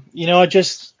 Yeah,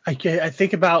 I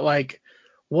think about like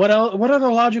what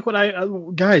other logic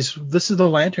would guys? This is the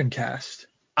LanternCast.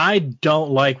 I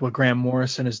don't like what Grant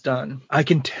Morrison has done. I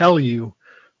can tell you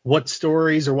what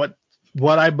stories or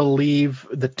what I believe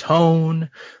the tone,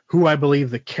 who I believe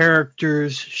the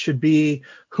characters should be,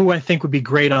 who I think would be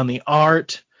great on the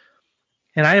art.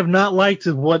 And I have not liked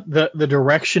what the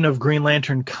direction of Green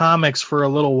Lantern comics for a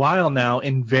little while now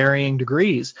in varying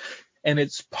degrees. And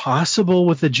it's possible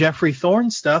with the Jeffrey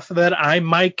Thorne stuff that I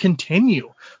might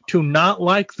continue to not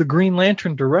like the Green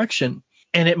Lantern direction.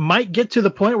 And it might get to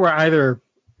the point where either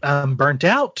I'm burnt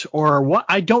out or what,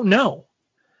 I don't know.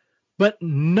 But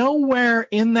nowhere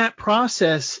in that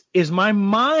process is my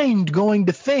mind going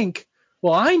to think,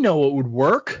 well, I know what would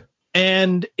work.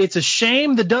 And it's a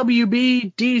shame the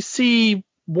WB, DC,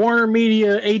 Warner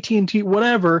Media, AT&T,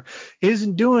 whatever,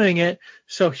 isn't doing it.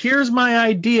 So here's my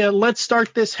idea. Let's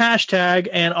start this hashtag,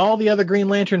 and all the other Green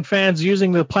Lantern fans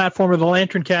using the platform of the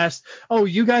LanternCast. Oh,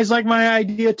 you guys like my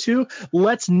idea too?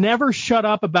 Let's never shut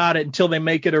up about it until they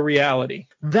make it a reality.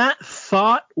 That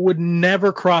thought would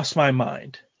never cross my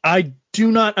mind. I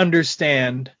do not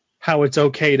understand how it's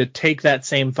okay to take that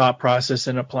same thought process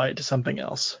and apply it to something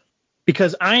else.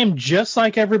 Because I am just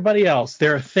like everybody else.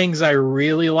 There are things I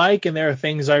really like and there are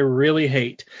things I really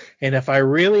hate. And if I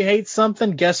really hate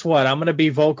something, guess what? I'm going to be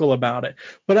vocal about it.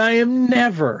 But I am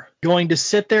never going to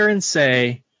sit there and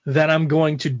say that I'm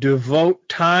going to devote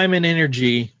time and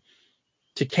energy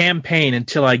to campaign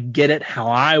until I get it how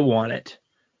I want it,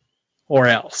 or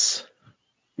else.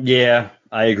 Yeah,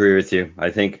 I agree with you. I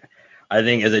think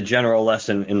as a general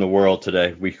lesson in the world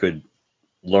today, we could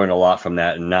learn a lot from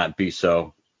that and not be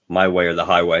so my way or the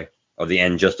highway, or the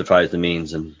end justifies the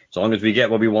means. And as long as we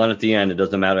get what we want at the end, it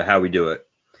doesn't matter how we do it.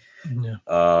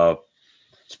 Yeah.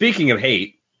 Speaking of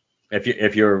hate,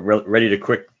 if you're ready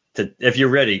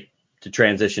to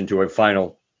transition to a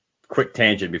final quick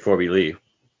tangent before we leave,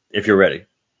 if you're ready.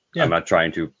 Yeah. I'm not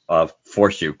trying to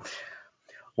force you.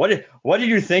 What do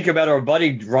you think about our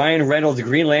buddy Ryan Reynolds'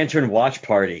 Green Lantern watch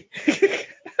party?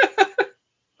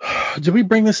 Did we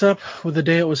bring this up with the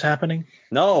day it was happening?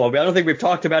 No, I don't think we've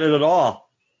talked about it at all.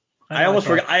 I almost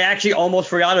forgot. I actually almost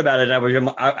forgot about it.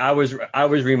 I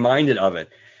was reminded of it.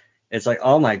 It's like,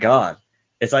 oh my god.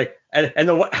 It's like, and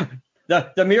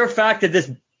the mere fact that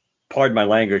this, pardon my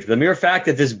language, the mere fact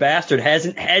that this bastard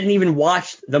hadn't even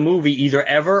watched the movie either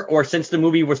ever or since the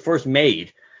movie was first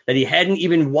made, that he hadn't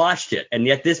even watched it, and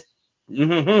yet this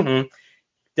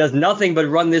does nothing but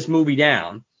run this movie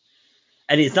down.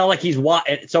 And it's not like he's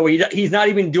not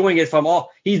even doing it from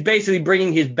all. He's basically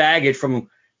bringing his baggage from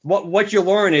what you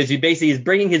learn is he's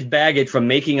bringing his baggage from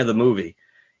making of the movie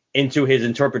into his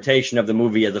interpretation of the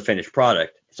movie as a finished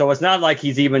product. So it's not like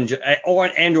he's even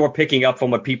or picking up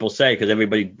from what people say, because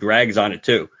everybody drags on it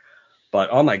too. But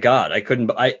oh my god,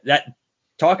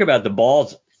 talk about the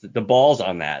balls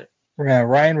on that. Yeah,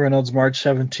 Ryan Reynolds, March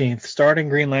 17th, starting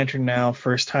Green Lantern now,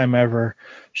 first time ever.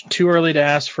 Too early to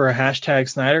ask for a hashtag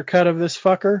Snyder cut of this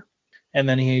fucker. And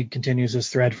then he continues his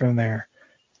thread from there.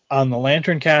 On the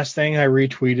LanternCast thing, I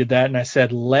retweeted that and I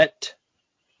said, let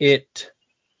it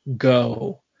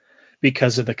go.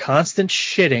 Because of the constant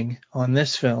shitting on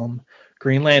this film,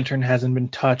 Green Lantern hasn't been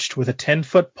touched with a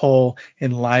 10-foot pole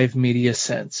in live media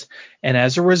since. And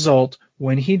as a result,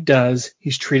 when he does,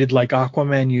 he's treated like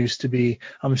Aquaman used to be.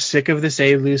 I'm sick of this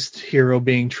A-list hero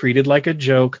being treated like a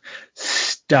joke.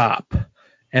 Stop.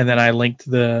 And then I linked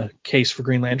the Case for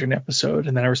Green Lantern episode.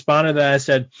 And then I responded to that. I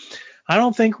said, I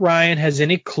don't think Ryan has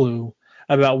any clue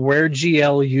about where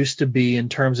GL used to be in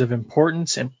terms of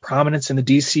importance and prominence in the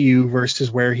DCU versus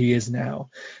where he is now.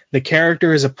 The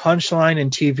character is a punchline in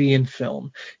TV and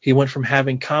film. He went from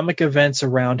having comic events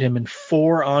around him in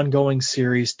 4 ongoing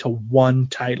series to 1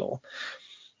 title.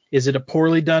 Is it a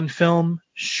poorly done film?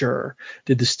 Sure.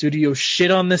 Did the studio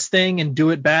shit on this thing and do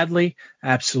it badly?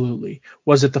 Absolutely.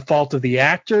 Was it the fault of the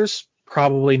actors?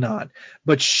 Probably not.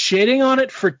 But shitting on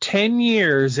it for 10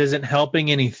 years isn't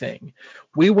helping anything.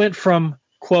 We went from,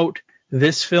 quote,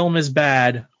 this film is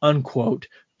bad, unquote,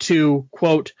 to,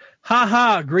 quote,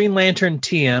 haha, Green Lantern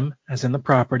TM, as in the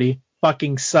property,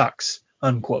 fucking sucks,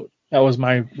 unquote. That was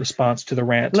my response to the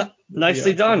rant.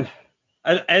 Nicely done.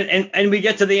 And we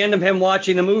get to the end of him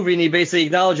watching the movie, and he basically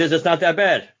acknowledges it's not that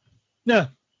bad. Yeah.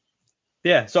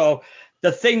 Yeah, so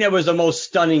the thing that was the most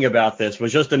stunning about this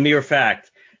was just the mere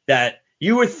fact that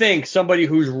you would think somebody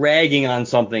who's ragging on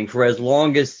something for as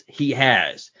long as he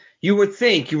has, you would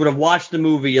think you would have watched the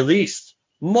movie at least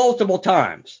multiple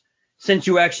times since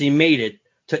you actually made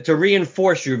it to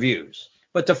reinforce your views.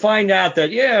 But to find out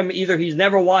that, either he's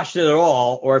never watched it at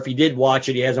all, or if he did watch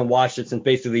it, he hasn't watched it since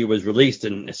basically it was released.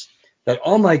 And that,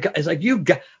 oh my God, it's like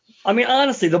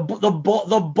honestly, the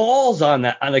balls on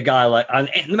a guy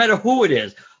no matter who it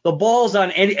is, the balls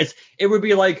on it would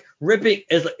be like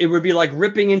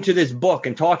ripping into this book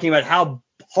and talking about how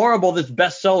horrible this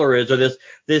bestseller is, or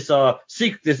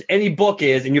this any book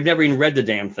is, and you've never even read the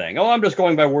damn thing. Oh, I'm just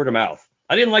going by word of mouth.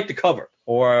 I didn't like the cover,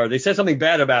 or they said something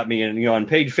bad about me, and on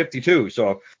page 52.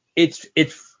 So it's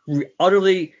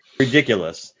utterly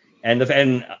ridiculous, and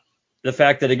the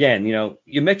fact that, again,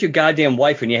 you met your goddamn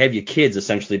wife and you have your kids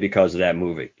essentially because of that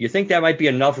movie. You think that might be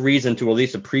enough reason to at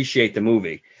least appreciate the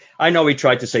movie? I know he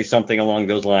tried to say something along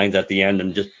those lines at the end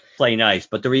and just play nice,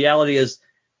 but the reality is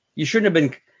you shouldn't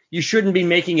be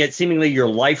making it seemingly your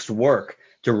life's work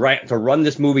to run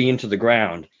this movie into the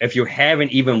ground if you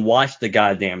haven't even watched the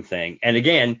goddamn thing. And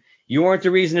again, you weren't the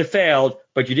reason it failed,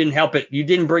 but you didn't help it. You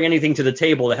didn't bring anything to the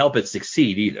table to help it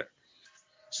succeed either.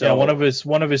 So yeah, one of his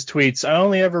tweets, I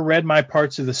only ever read my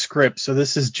parts of the script, so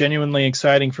this is genuinely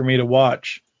exciting for me to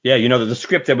watch. Yeah, the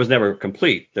script that was never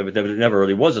complete, that never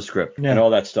really was a script, and all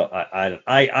that stuff.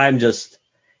 I'm just,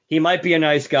 he might be a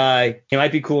nice guy, he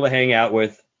might be cool to hang out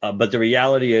with, but the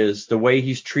reality is the way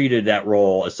he's treated that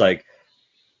role, it's like,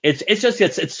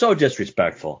 it's so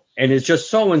disrespectful, and it's just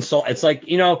so insulting. It's like,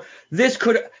 this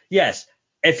could, yes,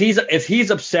 if he's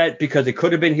upset because it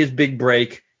could have been his big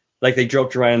break, like they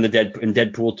joked around in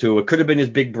Deadpool 2, it could have been his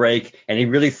big break, and he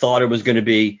really thought it was going to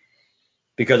be,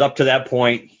 because up to that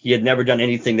point, he had never done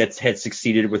anything that had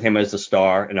succeeded with him as a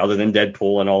star. And other than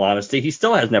Deadpool, in all honesty, he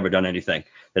still has never done anything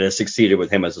that has succeeded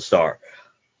with him as a star.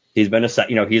 He's been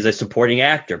he's a supporting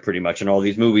actor pretty much in all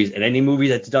these movies. And any movie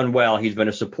that's done well, he's been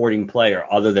a supporting player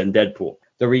other than Deadpool.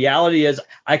 The reality is,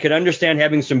 I could understand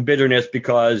having some bitterness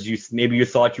because maybe you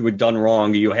thought you were done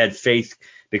wrong. You had faith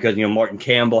because, Martin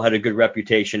Campbell had a good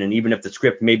reputation. And even if the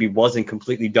script maybe wasn't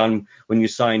completely done when you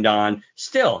signed on,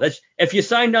 still, if you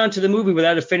signed on to the movie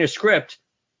without a finished script,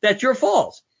 that's your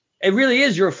fault. It really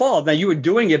is your fault. Now, you were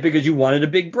doing it because you wanted a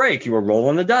big break. You were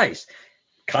rolling the dice.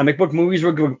 Comic book movies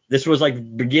this was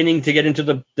like beginning to get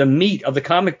into the meat of the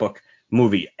comic book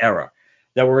movie era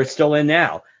that we're still in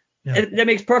now. Yeah. That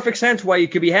makes perfect sense why you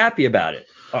could be happy about it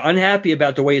or unhappy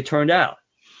about the way it turned out.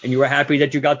 And you were happy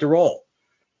that you got the role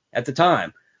at the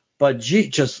time. But gee,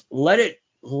 just let it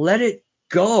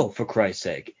go, for Christ's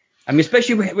sake. I mean,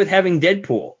 especially with having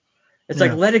Deadpool. It's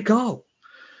like, let it go.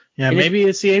 Yeah, And maybe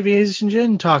it's the aviation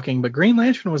gin talking, but Green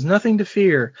Lantern was nothing to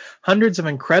fear. Hundreds of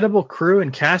incredible crew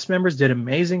and cast members did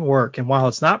amazing work, and while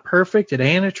it's not perfect, it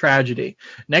ain't a tragedy.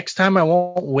 Next time I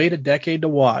won't wait a decade to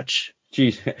watch.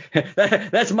 Jeez,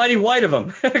 that's mighty white of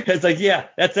him. It's like, yeah,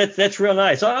 that's real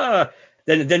nice. Then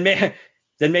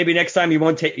maybe next time you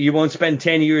won't spend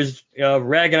 10 years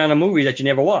ragging on a movie that you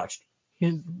never watched.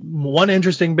 One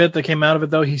interesting bit that came out of it,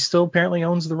 though, he still apparently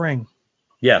owns the ring.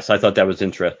 Yes, I thought that was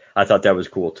interesting. I thought that was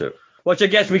cool too. Which I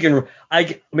guess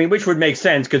which would make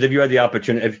sense because if you had the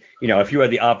opportunity, if you had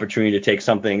the opportunity to take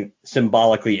something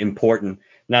symbolically important,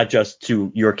 not just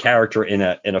to your character in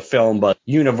a film, but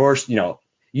universally,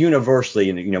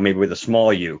 and maybe with a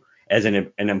small u as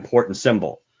an important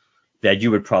symbol, that you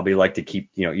would probably like to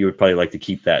keep,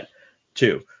 that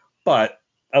too. But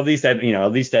at least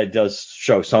that does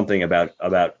show something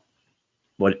about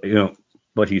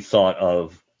what he thought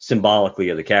of symbolically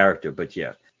of the character. But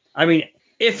yeah, I mean,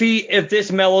 if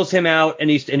this mellows him out and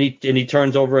he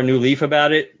turns over a new leaf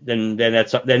about it, then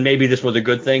maybe this was a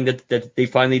good thing that they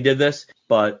finally did this.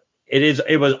 But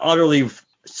it was utterly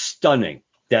stunning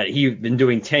that he'd been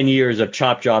doing 10 years of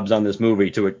chop jobs on this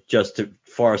movie for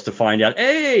us to find out,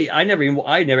 hey, I haven't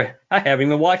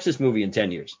even watched this movie in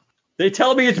 10 years. They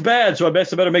tell me it's bad, so I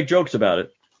better make jokes about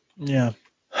it. Yeah.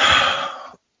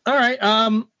 All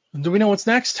right. Do we know what's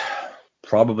next?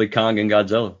 Probably Kong and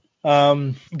Godzilla.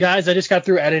 Guys, I just got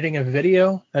through editing a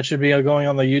video that should be going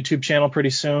on the YouTube channel pretty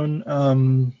soon.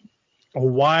 A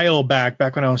while back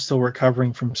when I was still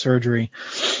recovering from surgery,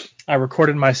 I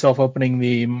recorded myself opening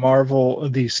the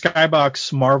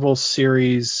Skybox Marvel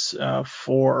Series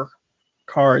 4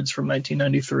 cards from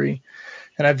 1993,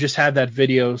 and I've just had that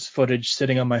video footage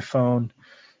sitting on my phone.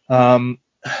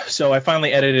 So I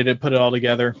finally edited it, put it all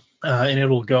together, and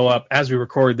it'll go up as we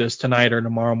record this tonight or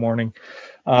tomorrow morning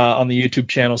on the YouTube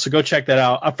channel. So go check that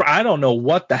out. I don't know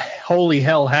what the holy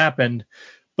hell happened,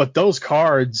 but those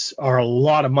cards are a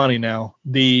lot of money now.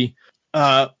 The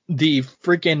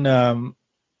freaking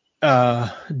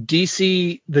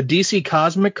DC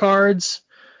Cosmic cards,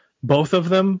 both of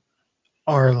them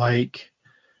are like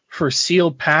for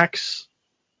sealed packs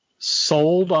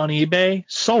sold on eBay.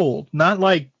 Sold, not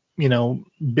like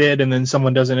bid and then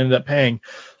someone doesn't end up paying,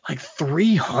 like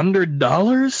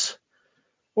 $300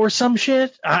 or some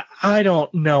shit. I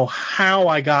don't know how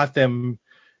I got them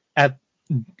at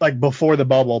like before the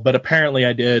bubble, but apparently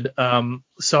I did.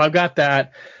 So I've got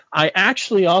that. I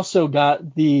actually also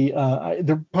got the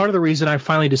part of the reason I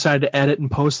finally decided to edit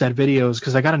and post that video is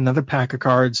because I got another pack of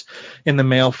cards in the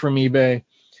mail from eBay,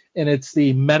 and it's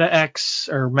the Meta X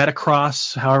or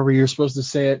Metacross, however you're supposed to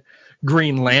say it,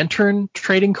 Green Lantern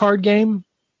trading card game.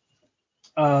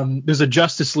 There's a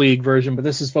Justice League version, but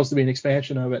this is supposed to be an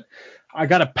expansion of it. I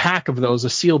got a pack of those, a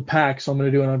sealed pack, so I'm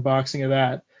going to do an unboxing of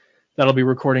that. That'll be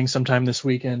recording sometime this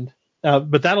weekend.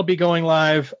 But that'll be going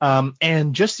live.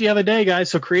 And just the other day,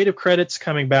 guys, so Creative Credits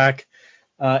coming back.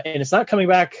 And it's not coming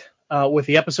back with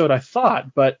the episode I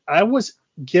thought, but I was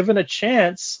given a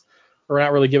chance, or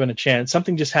not really given a chance.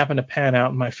 Something just happened to pan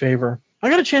out in my favor. I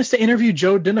got a chance to interview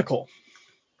Joe Dinicle.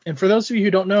 And for those of you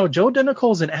who don't know, Joe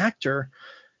Dinicle is an actor.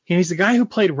 He's the guy who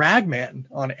played Ragman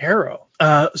on Arrow.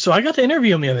 So I got to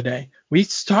interview him the other day. We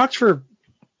talked for,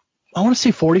 I want to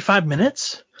say 45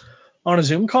 minutes on a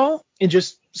Zoom call and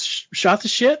just shot the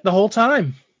shit the whole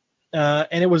time.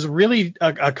 And it was really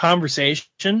a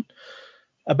conversation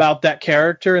about that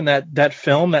character and that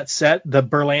film, that set, the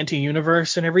Berlanti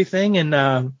universe and everything.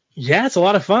 And yeah, it's a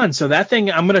lot of fun. So that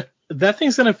thing's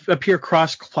going to appear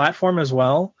cross-platform as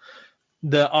well.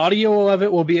 The audio of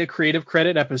it will be a Creative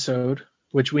Credit episode,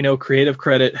 which we know Creative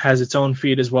Credit has its own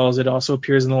feed as well as it also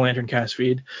appears in the LanternCast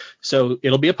feed. So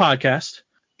it'll be a podcast.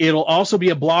 It'll also be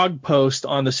a blog post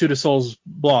on the Suit of Souls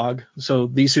blog. So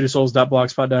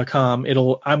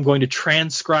thesuitofsouls.blogspot.com. I'm going to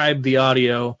transcribe the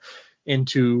audio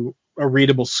into a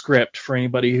readable script for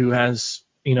anybody who has,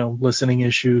 listening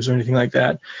issues or anything like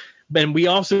that. And we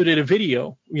also did a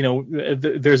video,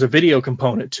 there's a video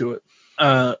component to it.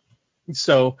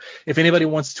 So if anybody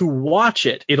wants to watch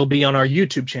it, it'll be on our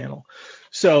YouTube channel.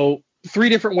 So 3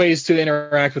 different ways to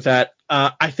interact with that.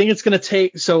 I think it's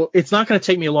not going to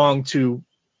take me long to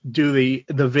do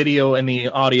the video and the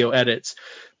audio edits,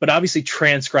 but obviously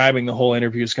transcribing the whole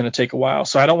interview is going to take a while.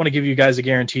 So I don't want to give you guys a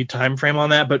guaranteed time frame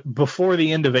on that, but before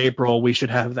the end of April, we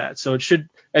should have that. So it should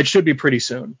be pretty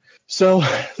soon. So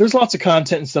there's lots of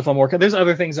content and stuff I'm working. There's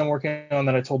other things I'm working on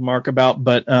that I told Mark about,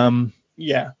 but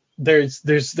yeah,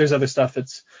 there's other stuff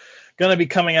that's gonna be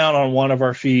coming out on one of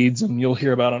our feeds, and you'll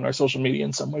hear about on our social media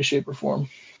in some way, shape, or form.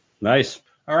 Nice.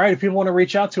 All right, if people want to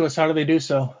reach out to us, how do they do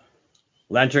so?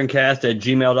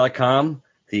 LanternCast@gmail.com.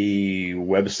 The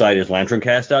website is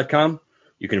LanternCast.com.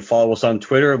 You can follow us on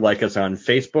Twitter, like us on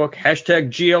Facebook.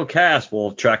 #GLCast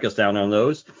will track us down on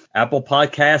those. Apple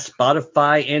Podcasts,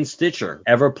 Spotify, and Stitcher.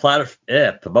 That's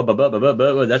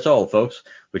all, folks.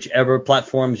 Whichever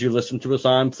platforms you listen to us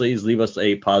on, please leave us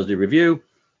a positive review.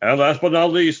 And last but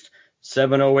not least,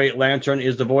 708 Lantern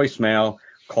is the voicemail.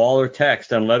 Call or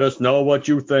text and let us know what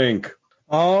you think.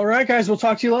 All right, guys, we'll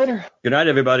talk to you later. Good night,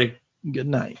 everybody. Good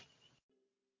night.